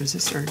 Surgical. Must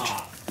resist urge.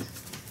 Ah.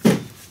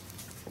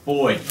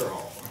 Boy.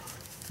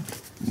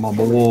 My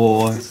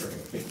boy.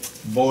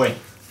 Boy.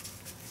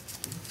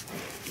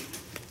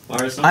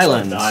 Mars, some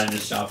Islands. died in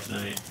the shop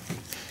tonight.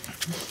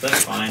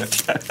 That's fine.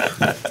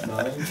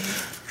 9.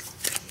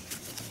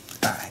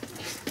 Alright.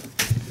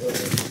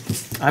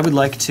 I would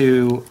like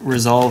to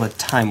resolve a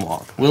time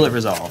walk. Will it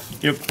resolve?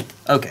 Yep.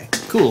 Okay,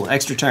 cool.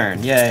 Extra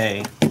turn.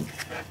 Yay.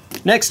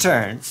 Next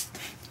turn.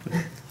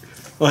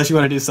 Unless you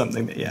want to do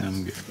something that, yeah.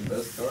 I'm good. The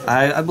best card.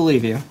 I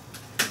believe you.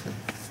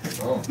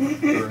 Oh, for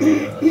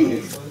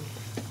Gateway.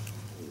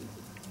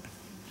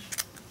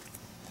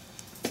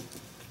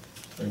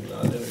 Are you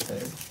not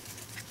entertained?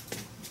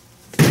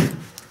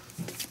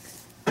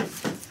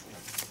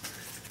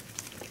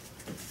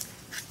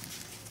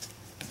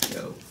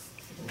 Go.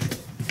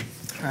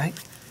 Alright.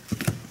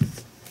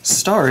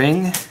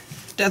 Starring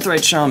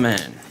Deathrite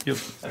Shaman. Yep.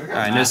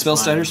 Alright, no spell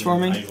starters for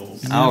me?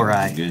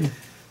 Alright. Good.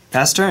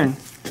 Pass turn.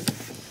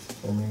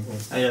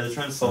 Oh yeah, they're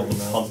trying to solve the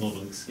puzzle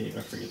to escape.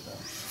 I forget that.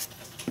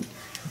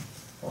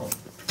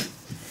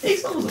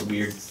 XL was a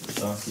weird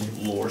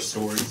lore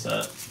story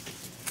set.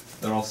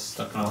 They're all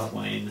stuck on a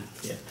plane.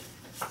 Yeah.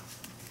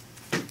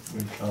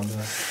 Good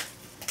combat.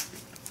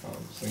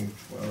 Swing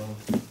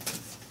 12.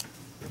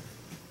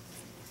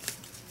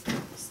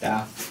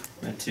 Staff.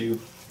 At 2.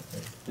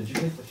 Okay. Did you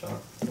take the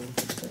shot?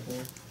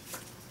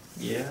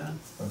 Yeah.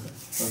 Okay.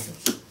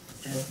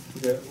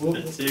 Yeah,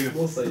 At 2.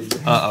 we'll say you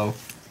did. Uh-oh.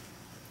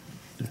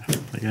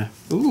 Yeah.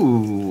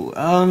 Ooh,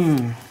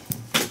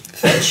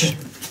 fetch.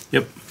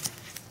 Yep.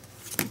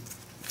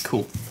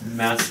 Cool.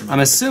 Mastermind. I'm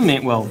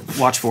assuming, well,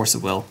 watch Force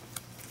of Will.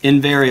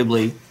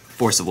 Invariably,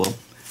 Force of Will.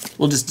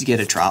 We'll just get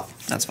a trop.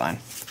 That's fine.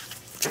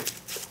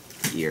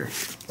 Ear.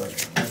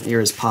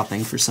 Ear is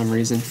popping for some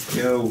reason.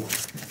 Go.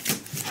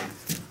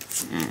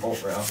 Oh,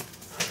 Ralph.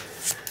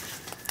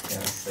 Yeah,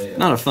 say it.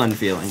 Not a fun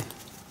feeling.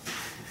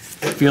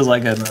 Feels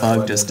like a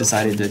bug just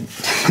decided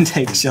to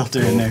take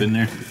shelter in Up there. in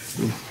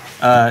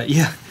there.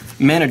 Yeah.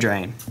 Mana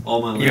drain.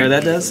 All my You know what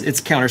that does?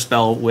 It's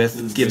counterspell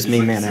with gives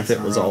me mana if it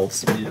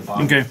resolves.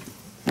 Okay.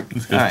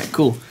 That's good. Alright,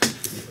 cool.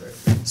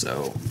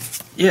 So,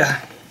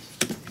 yeah.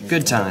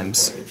 Good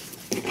times.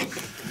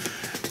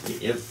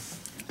 Yep.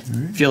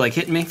 Feel like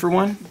hitting me for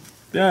one?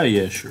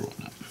 Yeah, sure. Why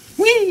not?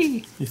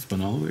 Whee! You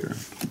spun all the way around.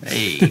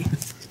 Hey.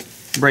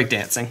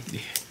 Breakdancing.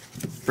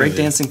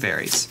 Breakdancing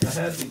fairies. I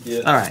had to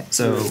get Alright,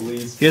 so at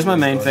least here's my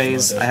main 45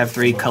 phase. I have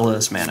 3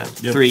 colorless mana.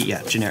 Yep. 3,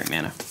 yeah, generic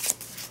mana.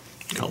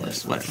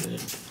 Colorless, whatever.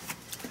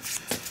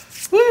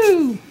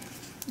 Woo!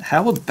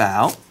 How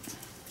about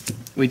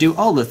we do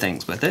all the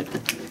things with it?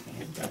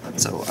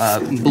 So,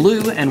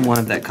 blue and 1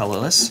 of that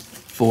colorless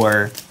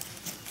for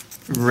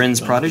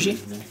Vryn's Prodigy.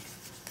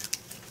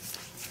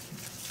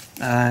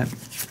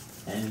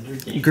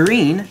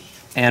 Green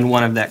and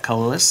 1 of that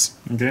colorless.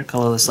 Okay.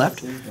 Colorless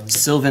left.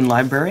 Sylvan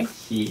Library.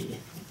 Yeah.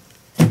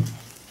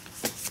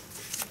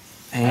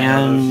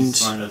 And she's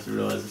smart enough to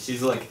realize it.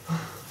 She's like,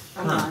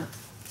 I'm not.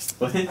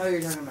 what? Oh,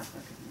 you're talking about.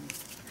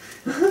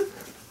 Okay.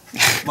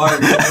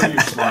 Martin, I know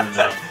you're smart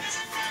enough.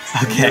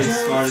 You're okay. the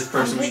smartest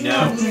person we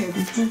know.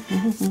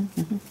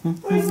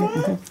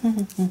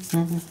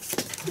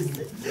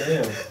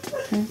 Damn.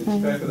 Get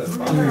you back with that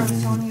Remember I fire.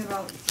 was telling you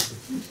about the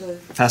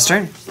Fast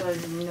turn. so I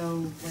didn't know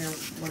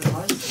what it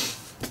was.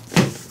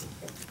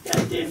 Yeah,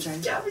 dude. Okay,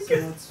 Yeah, we so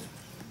good. that's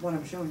what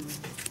I'm showing you.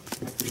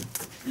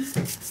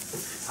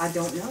 I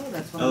don't know.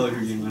 That's what Oh, I'm look,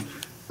 you're asking.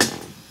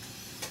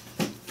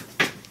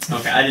 one.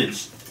 Okay, I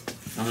didn't.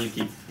 I'm gonna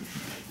keep.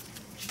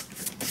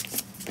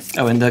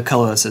 Oh, and the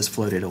colorless has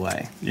floated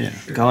away. Yeah.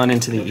 Gone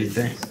into the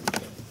ether.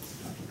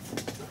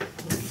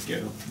 Let's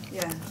go.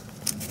 Yeah.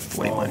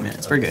 41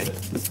 minutes. We're good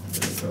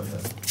Go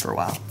ahead. for a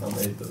while. I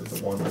made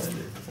the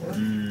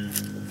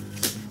one-handed.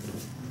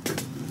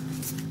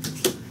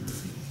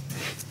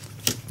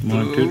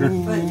 Demonic Tutor.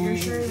 But you're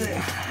sure that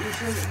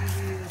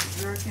you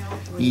used your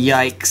account when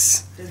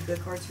Yikes. you did the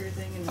cards for your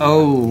thing? And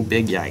Oh,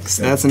 big yikes.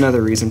 That's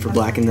another reason for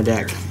blacking the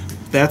deck.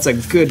 That's a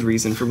good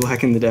reason for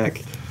blacking the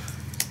deck.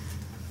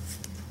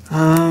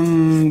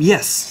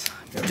 Yes.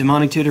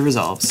 Demonic Tutor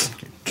resolves.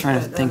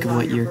 Trying to think of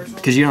what you're...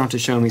 Because you don't have to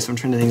show me, so I'm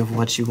trying to think of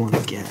what you want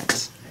to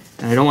get.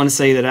 And I don't want to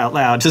say that out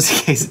loud, just in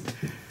case...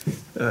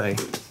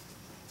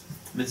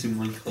 Missing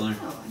one color.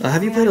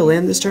 have you played a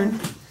land this turn?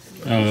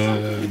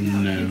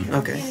 No.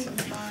 Okay.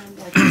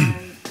 Like, when I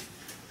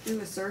do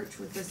a search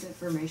with this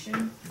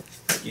information,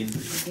 In-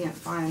 you can't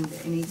find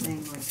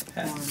anything like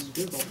on Pass.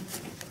 Google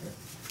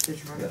to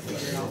try to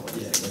figure out what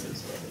Yeah, it is. that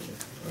is what I did.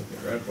 Okay,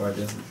 red, white,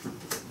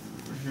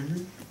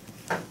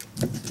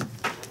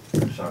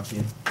 shock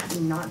you.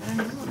 Not that I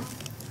know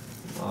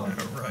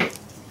of. Right.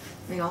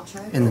 I mean, I'll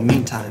check. In the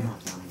meantime, I'm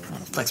not telling you. I'll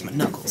flex my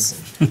knuckles.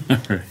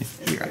 Alright.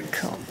 Here I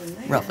come.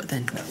 Rougher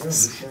than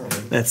knuckles.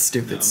 That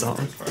stupid song.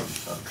 I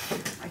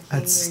can't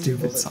That's even-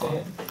 stupid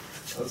song.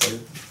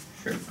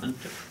 Sure, fun.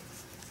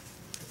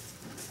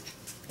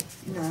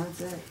 No,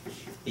 that's it.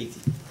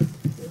 18.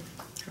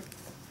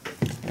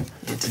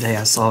 Yeah, today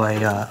I saw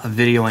a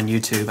video on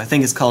YouTube. I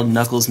think it's called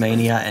Knuckles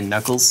Mania and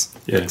Knuckles.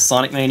 Yeah. Like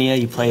Sonic Mania,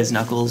 you play as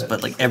Knuckles,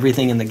 but like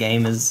everything in the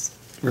game is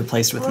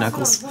replaced with Well,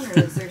 Knuckles. that's what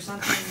I was wondering. Is there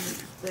something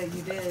that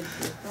you did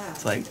with that?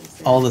 It's like Is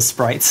there- all the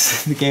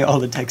sprites, the game, all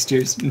the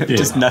textures, Yeah.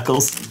 just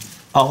Knuckles,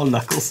 all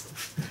Knuckles.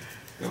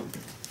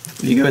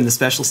 When you go in the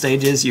special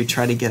stages, you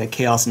try to get a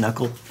Chaos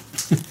Knuckle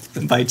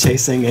by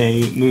chasing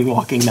a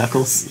moonwalking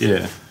Knuckles.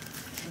 Yeah.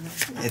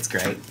 It's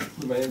great.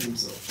 The man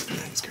himself.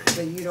 It's great.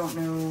 But you don't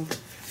know.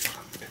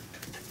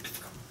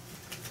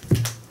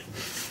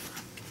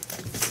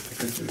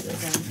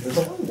 There's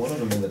only one of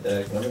them in the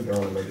deck, and I've been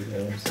drawing them every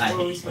game. So I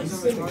Well, we hate spent I've so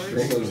many been cards.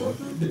 extremely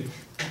lucky, dude.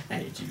 I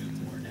hate you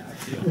even more now,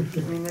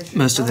 too. I mean, they should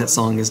Most of tell that us.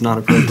 song is not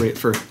appropriate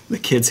for the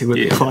kids who would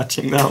be Yeah.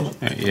 watching, though.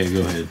 Alright, yeah,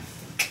 go ahead.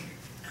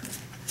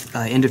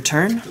 End of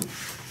turn.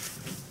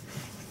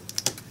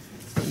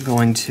 I'm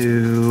going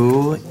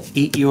to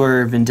eat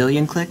your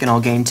Vendilion click, and I'll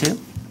gain 2.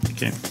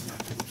 Okay.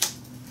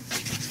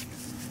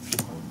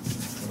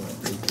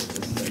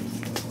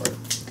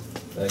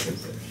 That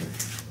goes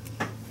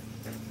extra.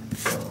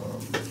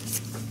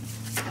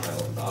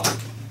 Island Dock.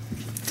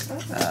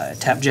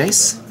 Tap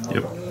Jace.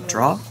 Yep.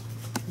 Draw.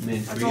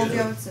 Man, I we told you I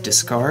gotta, would send it to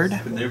Discard.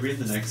 could there be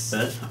the next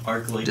set?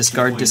 Arc Lake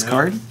Discard, 2.0?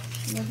 discard. you.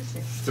 Yeah, just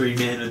check. 3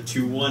 mana,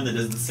 2/1 that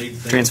does the same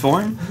thing.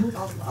 Transform.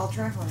 I'll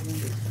try hard.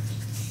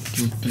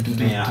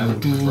 Man, I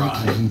would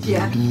cry.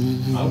 Yeah.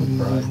 I would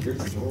cry.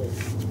 Here's a joy.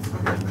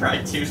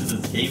 Cry too, so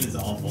this game is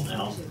awful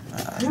now.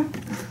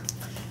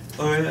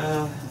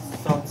 Alright,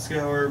 Thought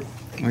Scour.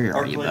 Where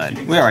are you,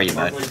 bud? Where are you,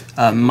 bud?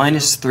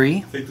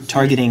 -3,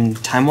 targeting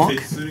Time Walk.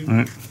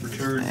 Alright.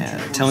 Return.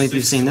 Tell me if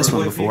you've seen this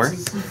one before.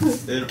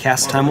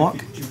 Cast Time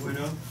Walk.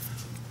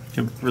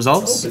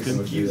 Resolves. Someone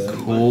would do that.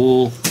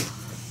 Cool.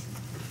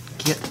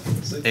 Get.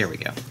 There we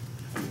go.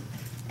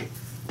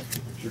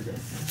 Sure go.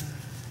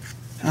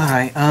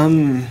 Alright,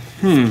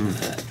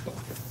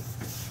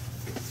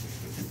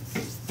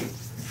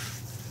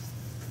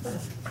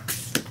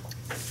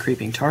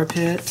 Creeping Tar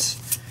Pit.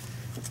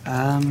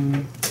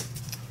 Dang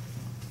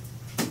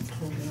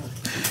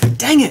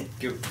it!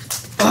 Go.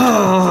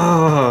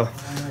 Oh!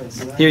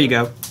 Here you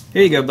go.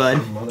 Here you go,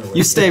 bud.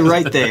 You stay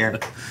right there.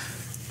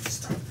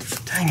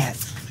 Dang it.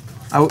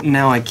 Oh,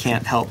 now I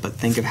can't help but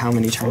think of how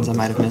many turns I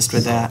might have missed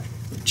with that.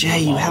 Jay,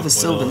 you have a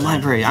Sylvan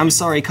Library. I'm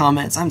sorry,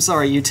 comments. I'm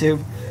sorry,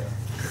 YouTube.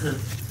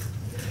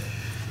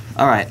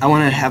 Alright, I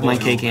want to have my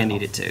cake and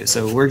eat it too.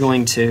 So we're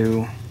going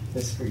to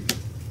This free.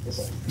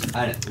 This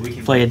one. We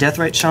can play a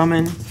Deathrite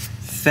Shaman,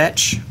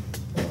 fetch,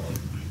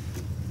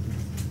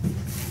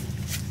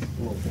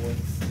 Little boy.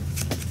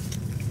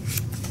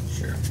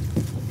 Sure.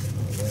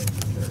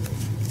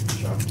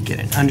 Shock. get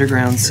an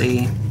Underground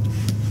Sea,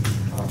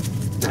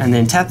 and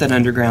then tap that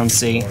Underground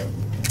Sea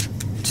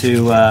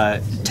to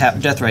tap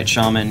Deathrite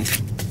Shaman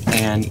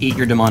and eat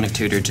your Demonic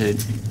Tutor to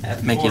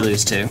make you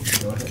lose 2.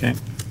 Okay.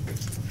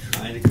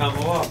 Trying to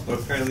combo off, but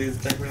apparently this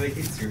deck really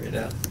hates you right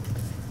now.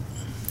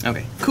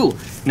 Okay, cool.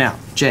 Now,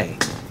 Jay,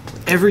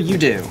 whatever you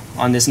do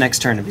on this next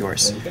turn of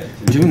yours,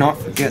 do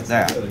not forget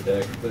that. Any other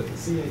deck, but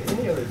see,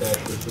 any other deck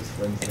that just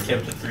brings I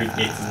kept the 3 gates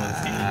in one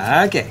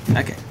hand. Okay.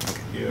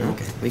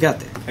 Okay, we got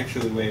there.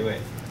 Actually,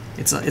 wait.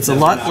 It's a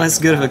lot less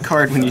good of a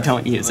card when you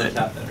don't use it.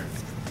 Tap better.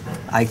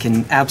 I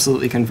can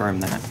absolutely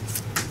confirm that.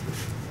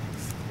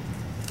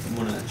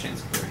 One of that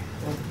chance query.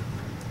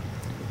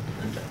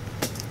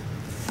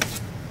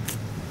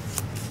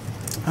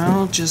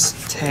 I'll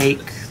just take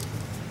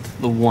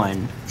the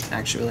 1,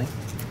 actually.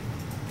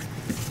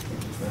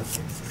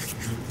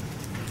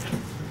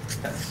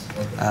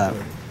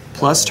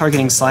 Plus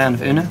targeting Scion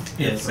of Una.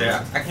 Yeah, so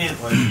I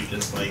can't let you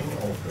just like.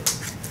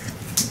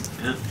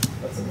 Yeah.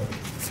 That's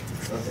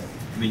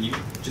enough. I mean, you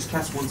just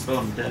cast one spell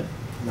and I'm dead.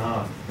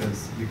 Nah,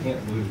 because you can't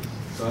lose.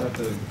 So I have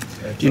to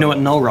Do you know what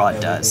Null Rod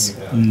does?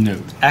 No.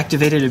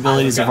 Activated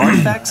abilities of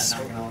artifacts?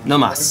 No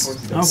mas.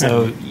 Okay.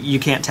 So you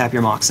can't tap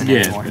your Mox in Yeah.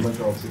 anymore,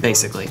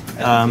 basically.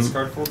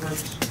 Discard 4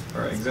 cards?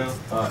 Or exile?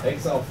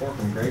 Exile 4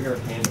 from graveyard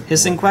hand.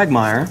 Hissing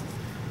Quagmire.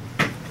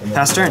 And then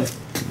Pass turn.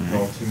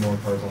 Draw 2 more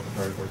cards off the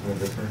card force and then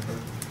discard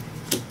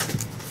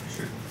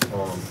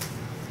card.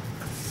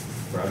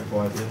 Radical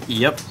idea.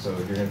 Yep. So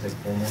you're gonna take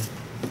 4 more.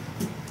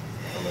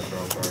 I'm gonna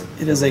draw a card.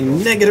 It is a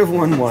negative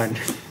 1/1,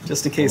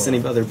 just in case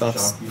any other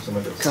buffs Shock you, so I'm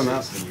gonna go come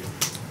out. 6 to you.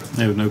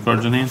 They have no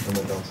cards in hand? I'm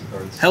gonna dump some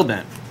cards.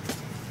 Hellbent.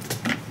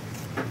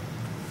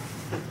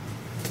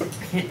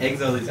 I can't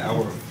exile these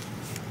hours.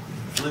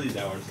 One of these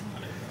hours is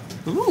not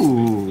exile.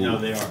 Ooh. No,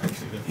 they are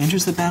actually good.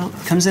 Enters the battle,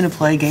 comes into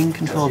play, gain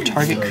control of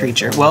target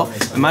creature. Well,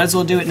 we might as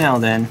well do it now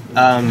then.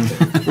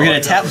 We're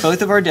going to tap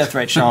both of our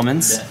Deathrite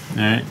Shamans.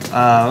 Alright.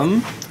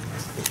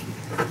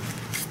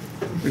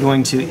 We're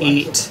going to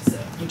eat...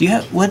 Do you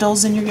have... What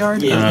else in your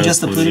yard? Just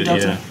the Polluted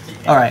Delta?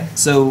 yeah. Alright,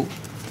 so...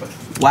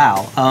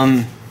 Wow.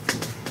 I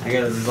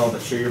gotta resolve the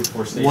trigger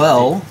before stage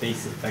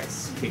base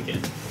effects kick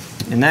in.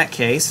 In that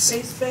case...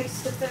 Space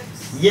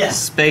effects. Yes!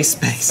 Space.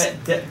 Space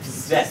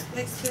effects.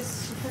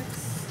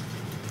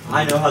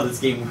 I know how this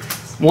game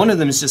works. One of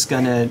them is just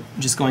going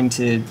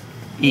to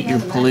eat your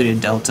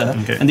Polluted Delta,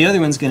 Okay. and the other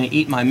one's going to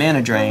eat my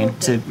mana drain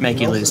to make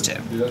you lose 2.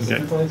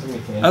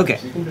 Okay,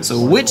 so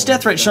which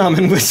Deathrite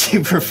Shaman would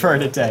you prefer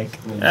to take?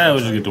 We'll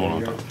just get the one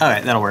on top.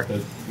 Alright, that'll work.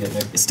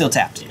 It's still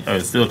tapped. Oh,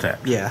 it's still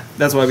tapped. Yeah,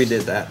 that's why we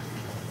did that.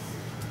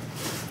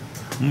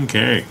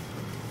 Okay.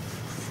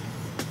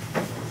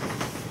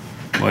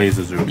 Why is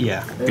this?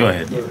 Yeah. Go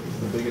ahead. The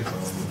biggest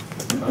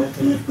I don't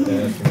think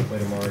Dad's gonna play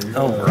tomorrow. You're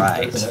Oh, gonna-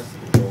 right. that's an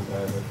control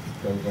guy that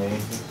goes on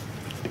with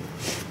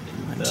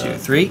this. 1, 2,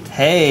 3.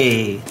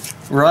 Hey!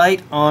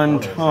 Right on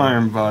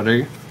time,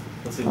 buddy.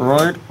 Let's see.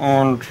 Right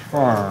on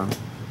time.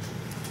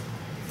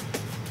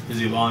 Is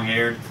he long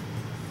haired?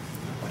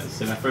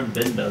 So my friend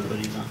Ben does, but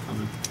he's not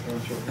coming.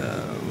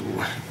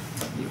 Oh,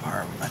 you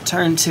are a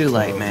turn too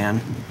late,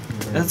 man.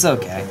 That's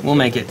okay. We'll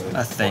make it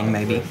a thing,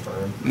 maybe.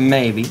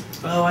 Maybe.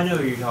 Oh, I know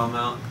what you're talking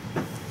about.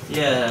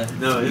 Yeah,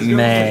 no, his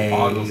girlfriend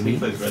Boggles. He Maybe.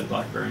 plays Red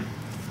Black Vryn.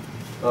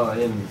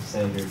 In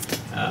standard.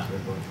 Ah.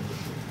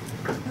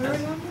 Who are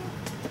you on?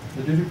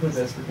 The dude who plays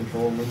Esper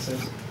Control and Winston.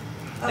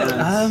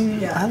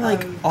 I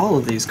like all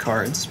of these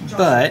cards,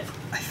 but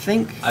I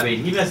think I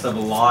mean, he messed up a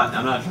lot.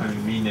 I'm not trying to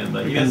be mean to him,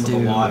 but he We can messed up a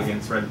do- lot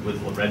against Red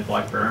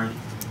Black Vryn.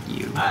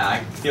 you.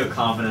 I feel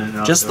confident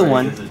enough. Just to the where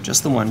one. he isn't-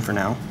 Just the one for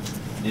now.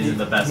 isn't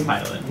the best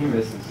pilot. He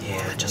misses.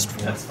 Yeah, just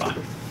one. That's fine.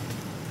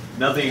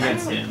 Nothing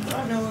against him. I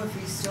don't know if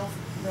he's still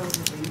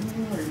relatively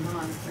new or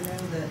not. I know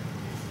that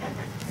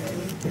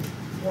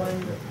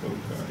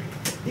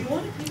he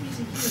won a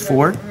PPTQ.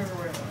 4? I don't remember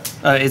where it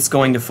was. It's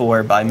going to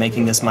 4 by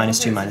making this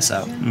 -2,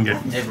 -0. Okay.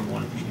 Never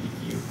won a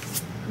PPTQ.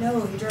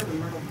 No, he drove a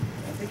Myrtle.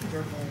 I think he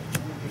drove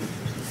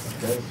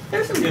a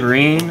There's some good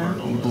Green,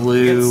 Arnold.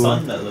 blue, Good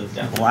son that lives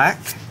down there. Black.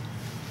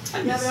 I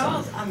Yeah, miss but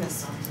son. I miss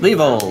some.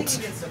 Leovold. I don't think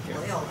he gets to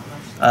play all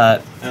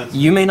that much.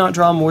 You may not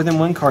draw more than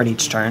 1 card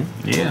each turn.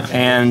 Yeah.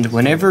 And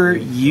whenever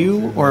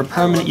you or a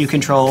permanent you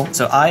control,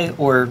 so I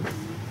or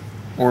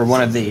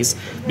one of these,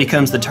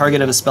 becomes the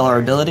target of a spell or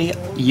ability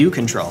you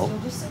control,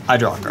 I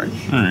draw a card.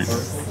 Alright.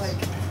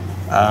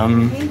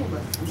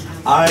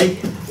 I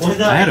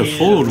had a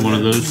fold one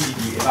of those.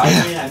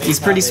 He's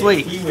pretty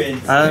sweet.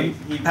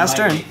 Pass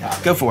turn.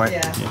 Go for it.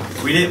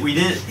 Yeah. We did. He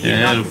Yeah, I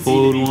did had not a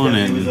fold concede one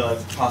because and it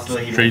was a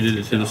possibility he Traded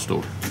might it to the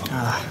store.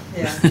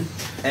 Yeah.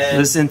 And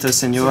Lo siento, so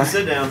senor. I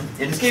sit down,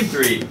 and it's game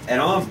 3,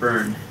 and I'm on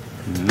burn,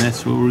 And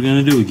that's what we're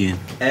gonna do again.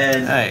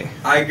 and Hey.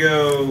 I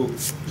go.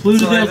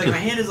 Polluted So like, Delta. my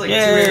hand is like 2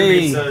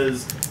 Yay. Air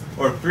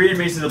or 3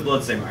 Mesas of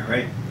Bloodstain,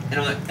 right?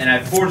 And I'm like, and I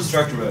have 4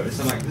 Destructive Road,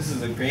 so I'm like, this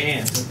is a great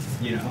hand, so,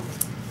 you know.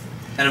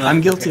 And I'm like,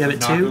 I'm guilty okay, of I'm it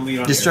not gonna too. lead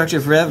on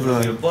Destructive here. I'm gonna Rev.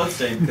 lead on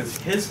Bloodstain because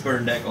his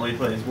burn deck only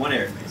plays 1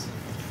 Air Mesa.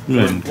 Go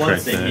ahead and crack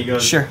Bloodstain, he that.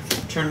 goes Sure.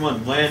 turn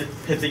 1, land,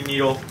 Pithing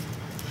Needle,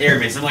 Air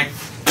Mesa. I'm like,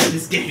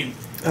 this game.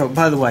 Oh,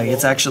 by the way,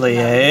 it's actually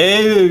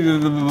a...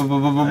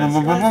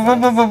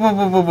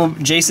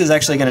 Jace is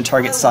actually going to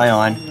target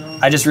Scion.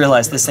 I just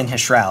realized this thing has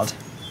Shroud.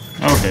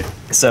 Okay.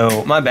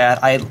 So, my bad.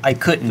 I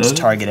couldn't Does it?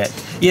 target it.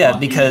 Yeah,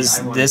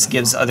 because this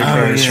gives other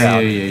fairies yeah, Shroud.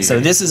 yeah. So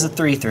this is a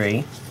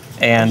 3/3,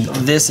 and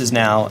this is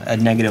now a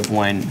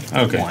 -1/1.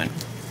 Okay.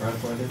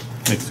 Radical idea.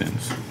 Makes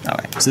sense.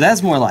 Alright, so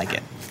that's more like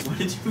it. Why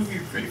did you move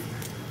your graveyard?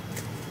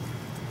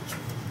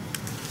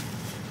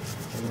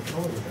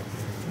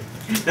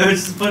 No,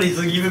 it's just funny. It's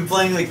like you've been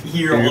playing like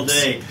here all Oops.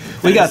 day.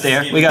 We got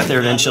there. We got there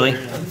eventually. I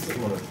just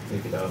didn't want to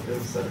pick it up. It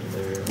was 7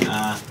 there.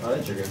 Uh, Oh,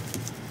 that's your good.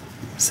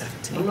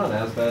 17. I'm not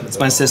as bad. It's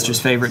my sister's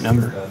favorite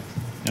number.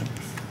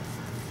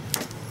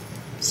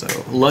 So,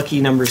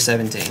 lucky number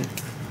 17.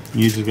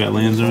 You just got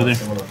lands over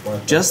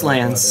there? Just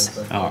lands.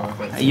 Oh.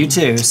 You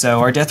too, so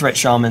our Deathrite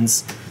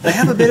Shamans, they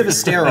have a bit of a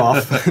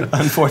stare-off,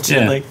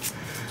 unfortunately.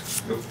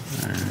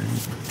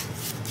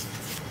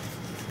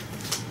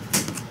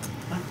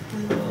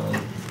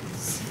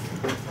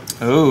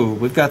 Oh,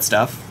 we've got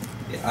stuff.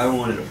 yeah. I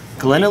wanted a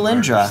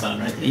Glenalindra. Sun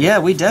right there. Yeah,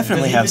 we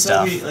definitely have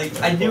stuff. Me, like,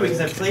 I knew it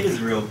because I played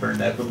as a real burn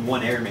deck with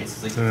one air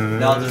mace. It's like,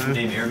 now just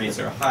name air mace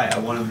are high. I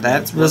want them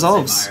That to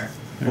resolves.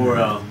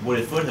 Or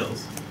Wooded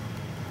Foothills.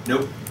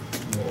 Nope.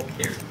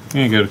 Here. You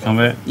gonna go to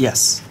combat?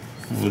 Yes.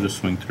 We'll just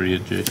swing 3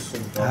 at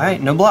Jace.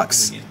 Alright, no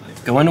blocks.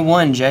 Go into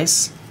 1,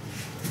 Jace.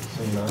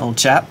 Old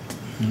chap.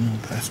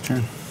 Pass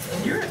turn.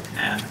 You're an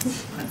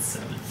ass. That's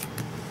 7.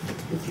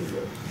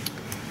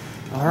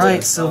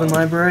 Alright, Sylvan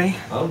Library.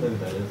 I don't know who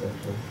that is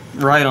actually.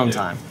 Right on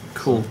time.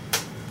 Cool.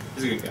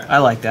 He's a good guy. I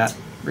like that.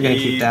 We're gonna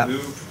keep that.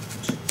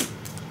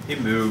 He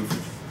moved.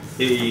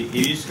 He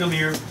used to come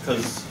here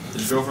because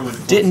his girlfriend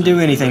went to Didn't do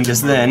anything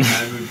just then.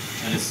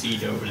 And a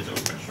seed over his own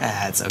restaurant.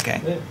 That's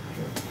okay. Yeah.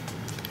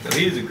 So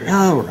he was a great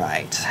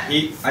Alright.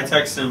 I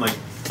texted him, like,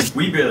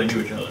 we barely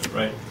knew each other,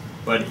 right?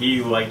 But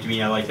he liked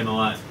me, I liked him a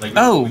lot. Like,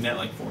 Oh. we met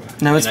like 4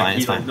 times. No, it's And fine,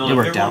 he's it's like, fine. No, It if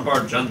worked you ever out. want to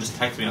borrow John, just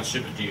text me, I'll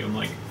ship it to you. I'm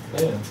like,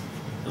 Yeah.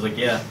 I was like,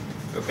 yeah,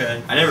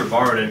 okay. I never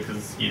borrowed it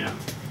because, you know.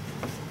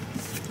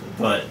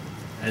 But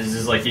it's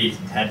just like he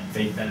had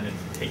faith in it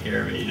to take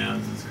care of it, you know?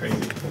 This is crazy.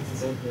 That's the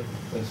same thing.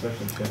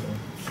 Especially shipping.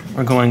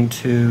 We're going The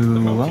to...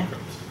 multi Well,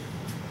 ropes.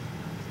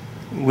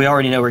 we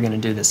already know we're gonna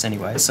do this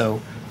anyway,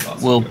 so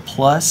Awesome. we'll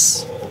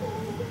plus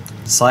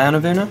Scion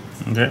of Una.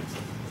 Okay.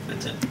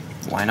 And 10.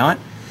 Why not?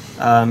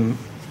 I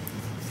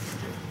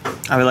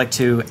would like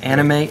to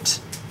animate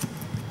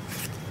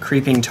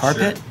Creeping Tar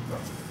Sure. Pit.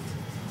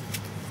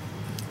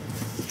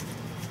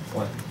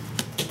 What?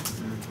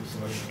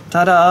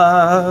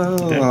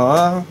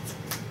 Ta-da!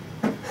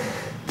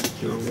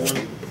 Cure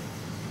 1.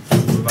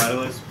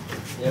 Revitalize.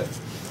 Yep.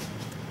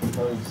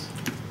 Times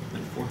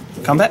And 4.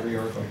 Combat? 3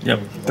 arc on Yep.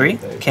 3?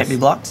 Can't be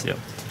blocked? Yep.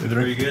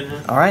 Are you good,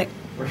 huh? Alright.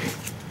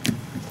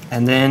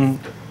 And then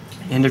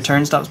end of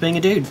turn stops being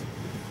a dude.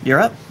 You're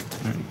up.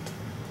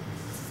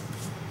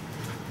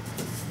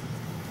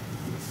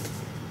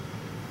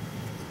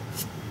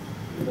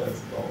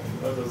 That's all.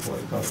 That is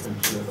like talking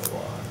shit a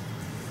lot.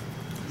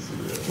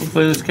 We'll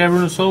play this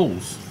Cavern of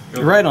Souls.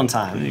 Go. Right on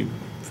time. Any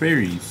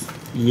Faeries.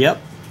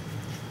 Yep.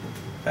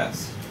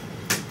 Pass.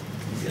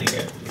 He's gonna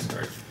get this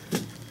card.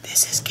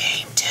 This is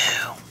game 2.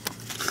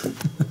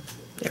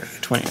 There we go,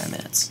 29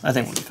 minutes. I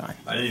think we'll be fine.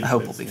 I I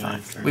hope we'll be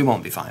fine. We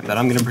won't be fine, but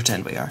I'm gonna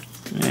pretend we are.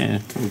 Yeah,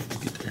 we'll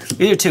get there.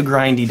 These are 2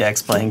 grindy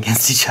decks playing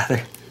against each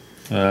other.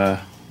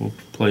 We'll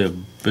play a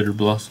Bitter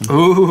Blossom.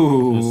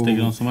 Ooh. We'll stick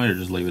it on somebody or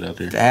just leave it out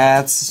there.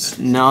 That's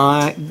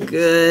not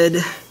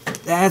good.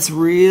 That's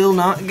real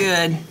not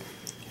good.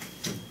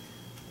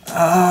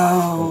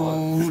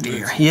 Oh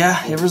dear.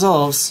 Yeah, it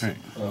resolves. Alright,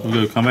 we'll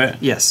go to combat.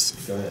 Yes.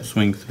 Go ahead.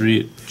 Swing 3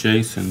 at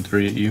Jace and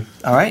 3 at you.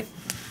 Alright.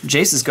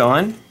 Jace is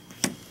gone.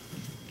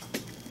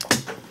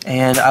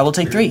 And I will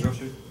take 3.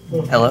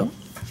 Hello?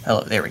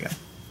 Hello, there we go.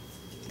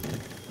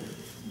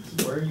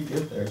 Where you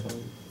get there? It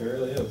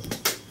really is.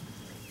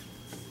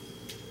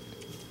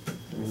 I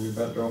mean, you're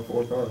about to draw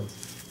 4 cards.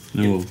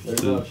 Then we'll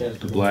There's no chance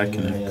the to black win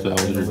and in then the hand.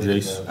 exile your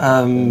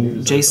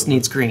Jace. Jace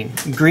needs green.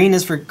 Green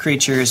is for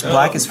creatures,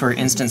 black is for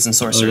instants and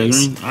Oh, that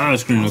sorceries. green? Ah,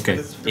 that's green,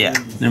 okay. Yeah.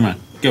 Never mind.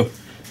 Go.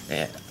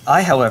 Yeah.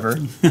 I, however,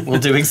 will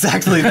do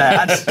exactly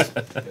that.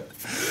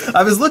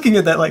 I was looking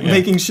at that, like,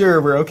 making sure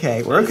we're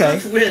okay. We're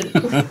okay. Win.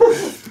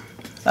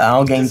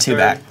 I'll gain 2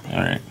 back.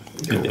 Alright.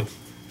 Good deal.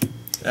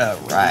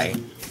 Alright.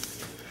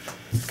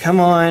 Come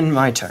on,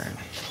 my turn.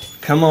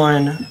 Come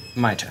on,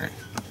 my turn.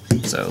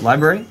 So,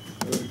 library.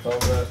 Go to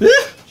combat.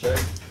 Check.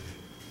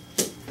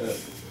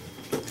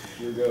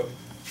 Here we go.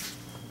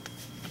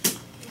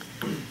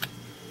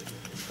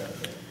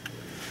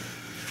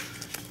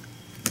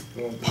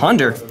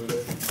 Ponder.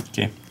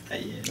 Okay.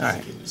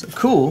 Alright, so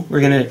cool.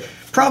 We're gonna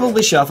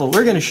probably shuffle.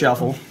 We're gonna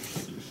shuffle.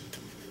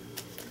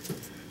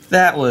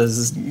 That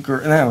was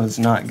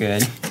not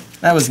good.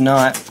 That was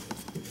not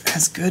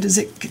as good as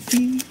it could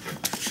be.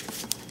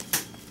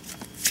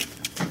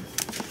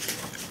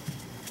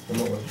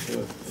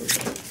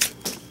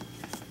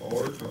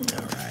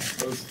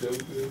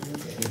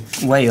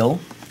 Alright. Whale.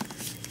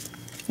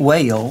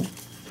 Whale.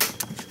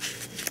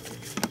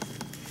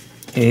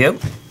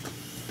 Yep.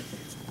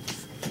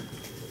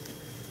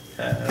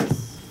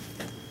 Pass.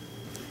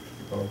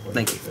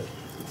 Thank you.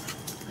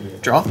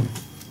 Draw?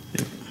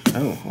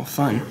 Oh, well,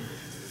 fun.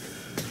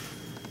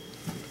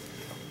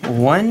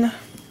 1,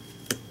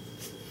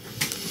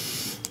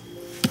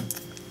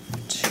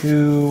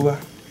 2,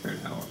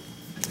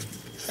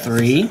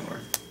 3.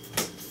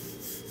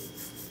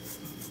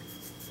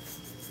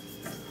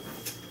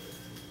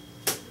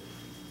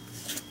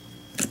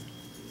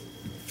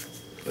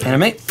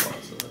 Animate.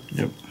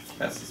 Yep.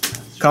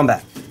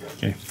 Combat.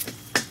 Okay.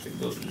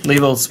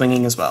 Leovold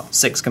swinging as well.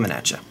 6 coming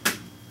at you.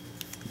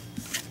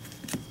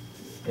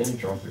 And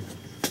draw 3.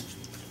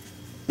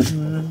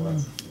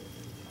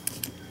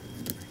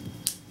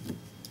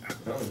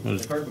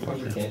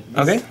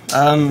 Okay.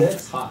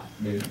 That's hot,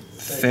 dude.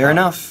 Fair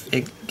enough.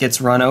 It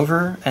gets run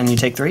over, and you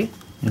take 3.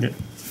 Okay.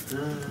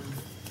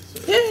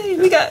 Yay,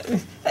 we got...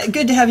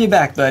 Good to have you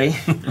back, buddy.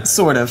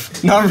 Sort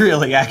of. Not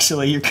really,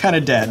 actually. You're kind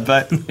of dead,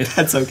 but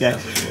that's okay.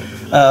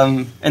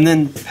 And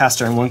then pass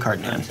turn, 1 card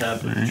in hand.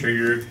 Untap,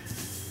 trigger.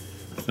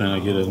 Then I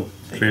get a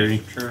fairy.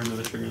 Turn with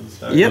a trigger in the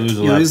stack. Yep, Lose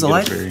a you life lose to a get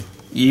life. fairy.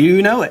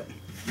 You know it.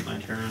 My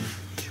turn.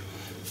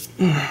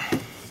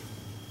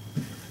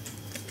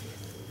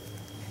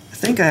 I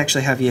think I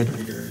actually have you.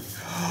 Trigger.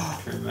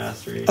 Turn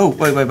mastery. Oh,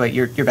 wait.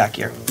 You're back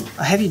here.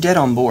 I have you dead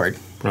on board.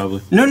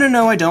 Probably.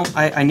 No, I don't.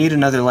 I need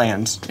another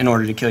land in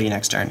order to kill you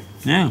next turn.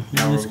 Yeah,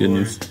 that's good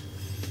news.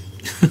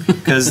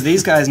 Because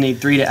these guys need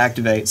 3 to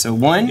activate. So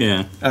 1,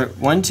 Yeah.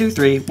 1, 2,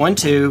 3, 1,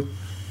 2.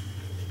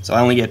 So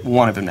I only get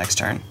 1 of them next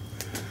turn.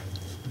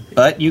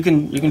 But you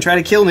can try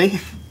to kill me.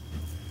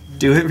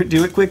 Do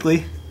it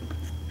quickly.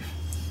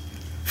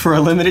 For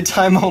a limited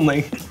time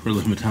only. For a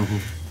limited time.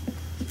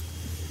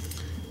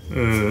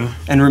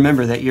 And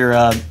remember that your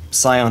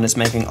Scion is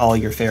making all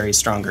your fairies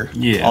stronger.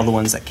 Yeah. All the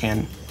ones that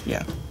can.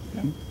 Yeah.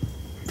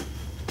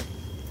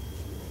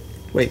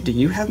 Wait, do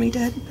you have me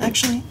dead,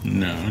 actually?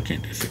 No, I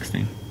can't do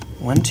 16.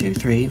 1, 2,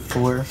 3,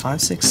 4,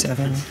 5, 6,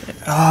 7.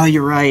 Oh,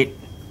 you're right.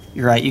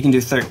 You're right. You can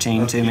do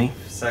 13 to me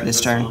this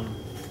turn.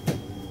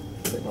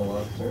 Taking a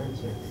lot of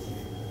turns here.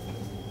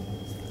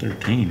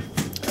 13.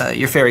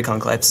 Your fairy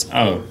conclaves.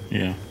 Oh,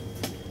 yeah.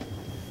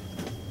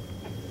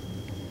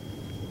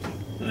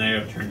 And then I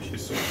have turn 2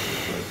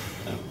 sorceries,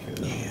 but I don't care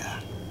though. Yeah.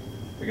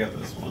 I got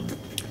this one.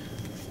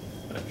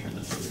 But I turn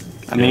this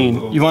over. I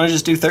mean, you want to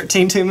just do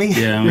 13 to me?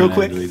 Yeah, I'm real gonna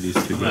quick. activate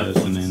these 2 guys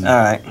and then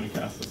Alright. I'm gonna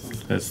cast this one.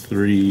 that's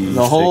 3. The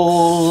 6.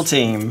 whole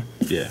team.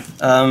 Yeah.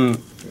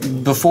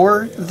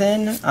 Before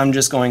then, I'm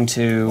just going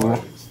to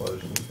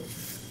Explosion.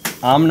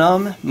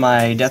 Omnom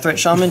my Deathrite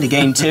Shaman to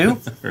gain 2.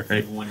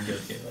 Right. One good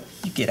get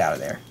left. You get out of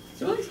there.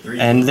 So like 3.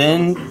 And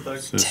then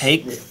So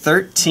take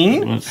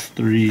 13. What's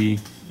 3?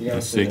 You gotta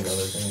That's take 6.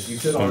 another thing. You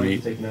could already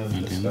 8, take note of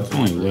 9, the 10. stuff. That's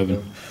only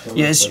 11.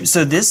 Yes,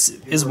 so this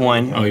is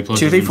 1, Oh, he 2,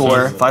 pluses 3, 4,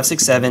 himself. 5,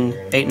 6, 7,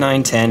 8,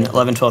 9, 10,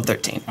 11, 12,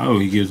 13. Oh,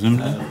 he gives them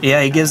that?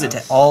 Yeah, he gives it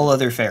to all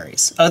other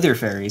fairies. Other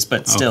fairies,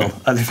 but still Okay.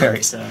 other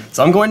fairies.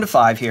 So I'm going to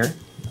 5 here.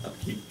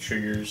 Upkeep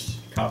triggers.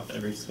 Cop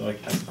every spell I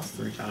cast costs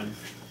 3 times.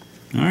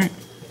 Alright.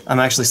 I'm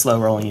actually slow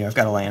rolling you. I've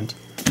got to land.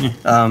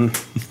 I'm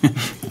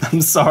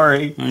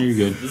sorry. Oh, you're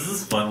good. This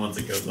is fun once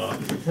it goes off.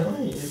 I'm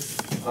telling you,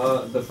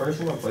 the first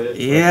time I played it.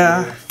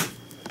 Yeah. was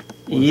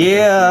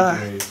Yeah.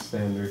 PGA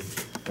standard,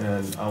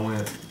 and I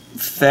went.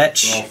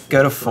 Fetch.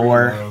 Go to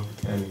 4.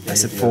 I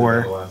said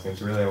 4.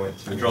 Really, I went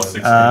 2. I draw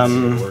 6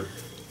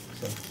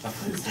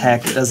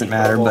 Heck, it doesn't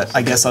matter, but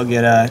I guess I'll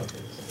get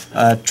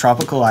a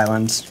tropical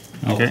island.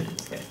 Okay.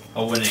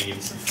 I'll win and give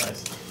you some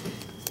prize.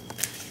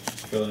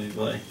 Go and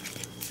play.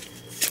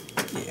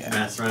 Yeah.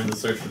 Mass around the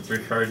search for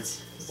 3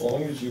 cards. As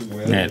long as you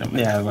win. Yeah, don't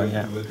matter. Yeah, well,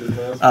 yeah. With this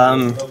mask, Um,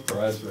 there's no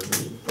prize for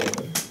everything.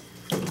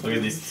 Look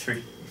at these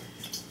 3.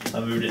 I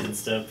moved it in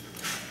step.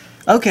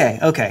 Okay.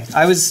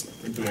 I was.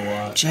 We do a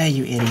lot. Jay,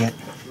 you idiot.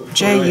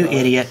 Jay, you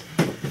idiot.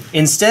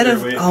 Instead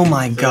of. Oh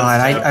my god,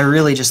 I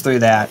really just threw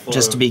that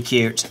just to be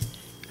cute.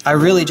 I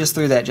really just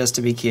threw that just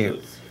to be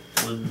cute.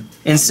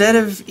 Instead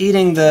of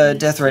eating the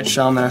Deathrite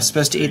Shaman, I was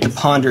supposed to eat the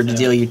Ponder to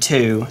deal you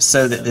 2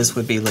 so that this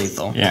would be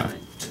lethal. Yeah.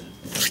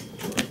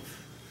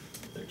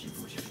 13,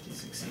 14, 15,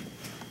 16,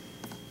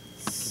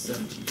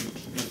 17,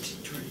 18,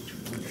 19, 20,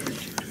 21, 22,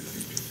 23,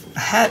 24. I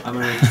had. I'm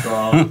going to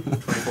draw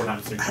 24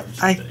 times 3 cards.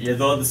 Yeah,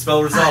 the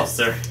spell resolves,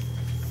 sir.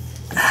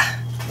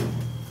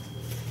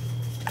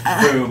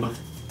 Boom.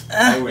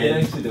 I It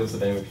win. actually deals the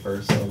damage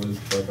first, so I'll lose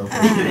the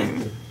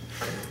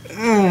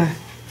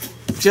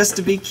first. Just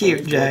to be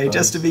cute, Jay.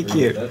 Just to be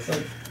cute. That's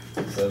like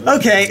 7.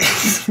 Okay.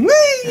 Whee!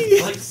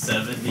 It's like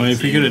 70. Well,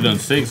 if you could have done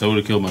 6, I would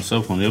have killed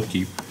myself on the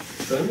upkeep.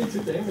 72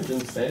 damage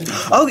in standard.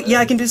 Oh yeah,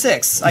 I can do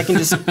 6. I can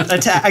just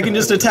attack. I can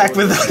just attack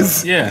with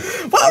those. Yeah.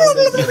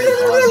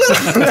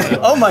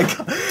 Oh my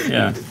god.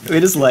 Yeah.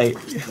 It is late.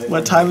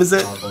 What time is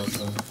it?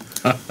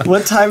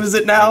 What time is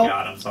it Oh now?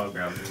 god, I'm so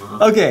grabbing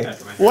them. Okay.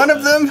 After my One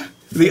of them,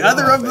 the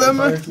other of them,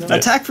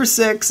 attack for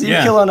 6. You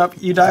Yeah. kill on up.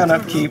 You die on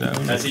upkeep.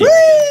 That's Whee!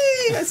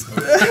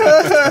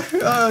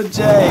 Oh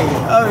Jay.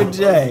 Oh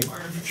Jay.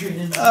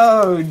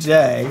 Oh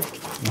Jay.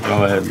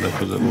 Go ahead, left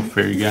with that little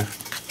fairy guy.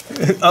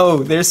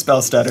 Oh, there's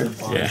spell stutter.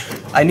 Yeah.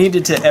 I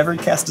needed to ever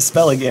cast a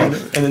spell again,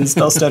 and then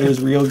spell stutter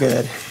is real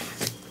good.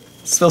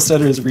 Spell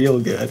stutter is real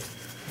good.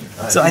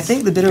 So I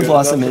think the Bitter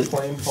Blossom is.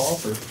 Playing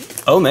Pauper.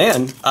 Oh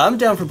man, I'm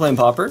down for playing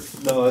Pauper.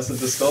 No, I said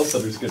the spell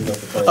setter is good enough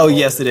to play. Oh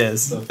yes, it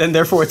is, and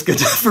therefore it's good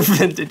enough for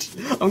vintage.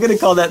 I'm gonna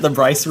call that the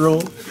Bryce rule.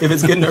 If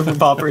it's good enough for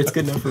Pauper, it's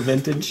good enough for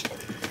vintage.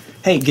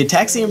 Hey,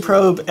 Gitaxian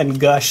Probe and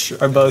Gush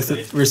are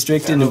both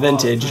restricted in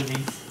vintage,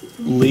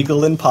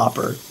 legal in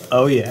Pauper.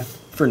 Oh yeah,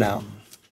 for now.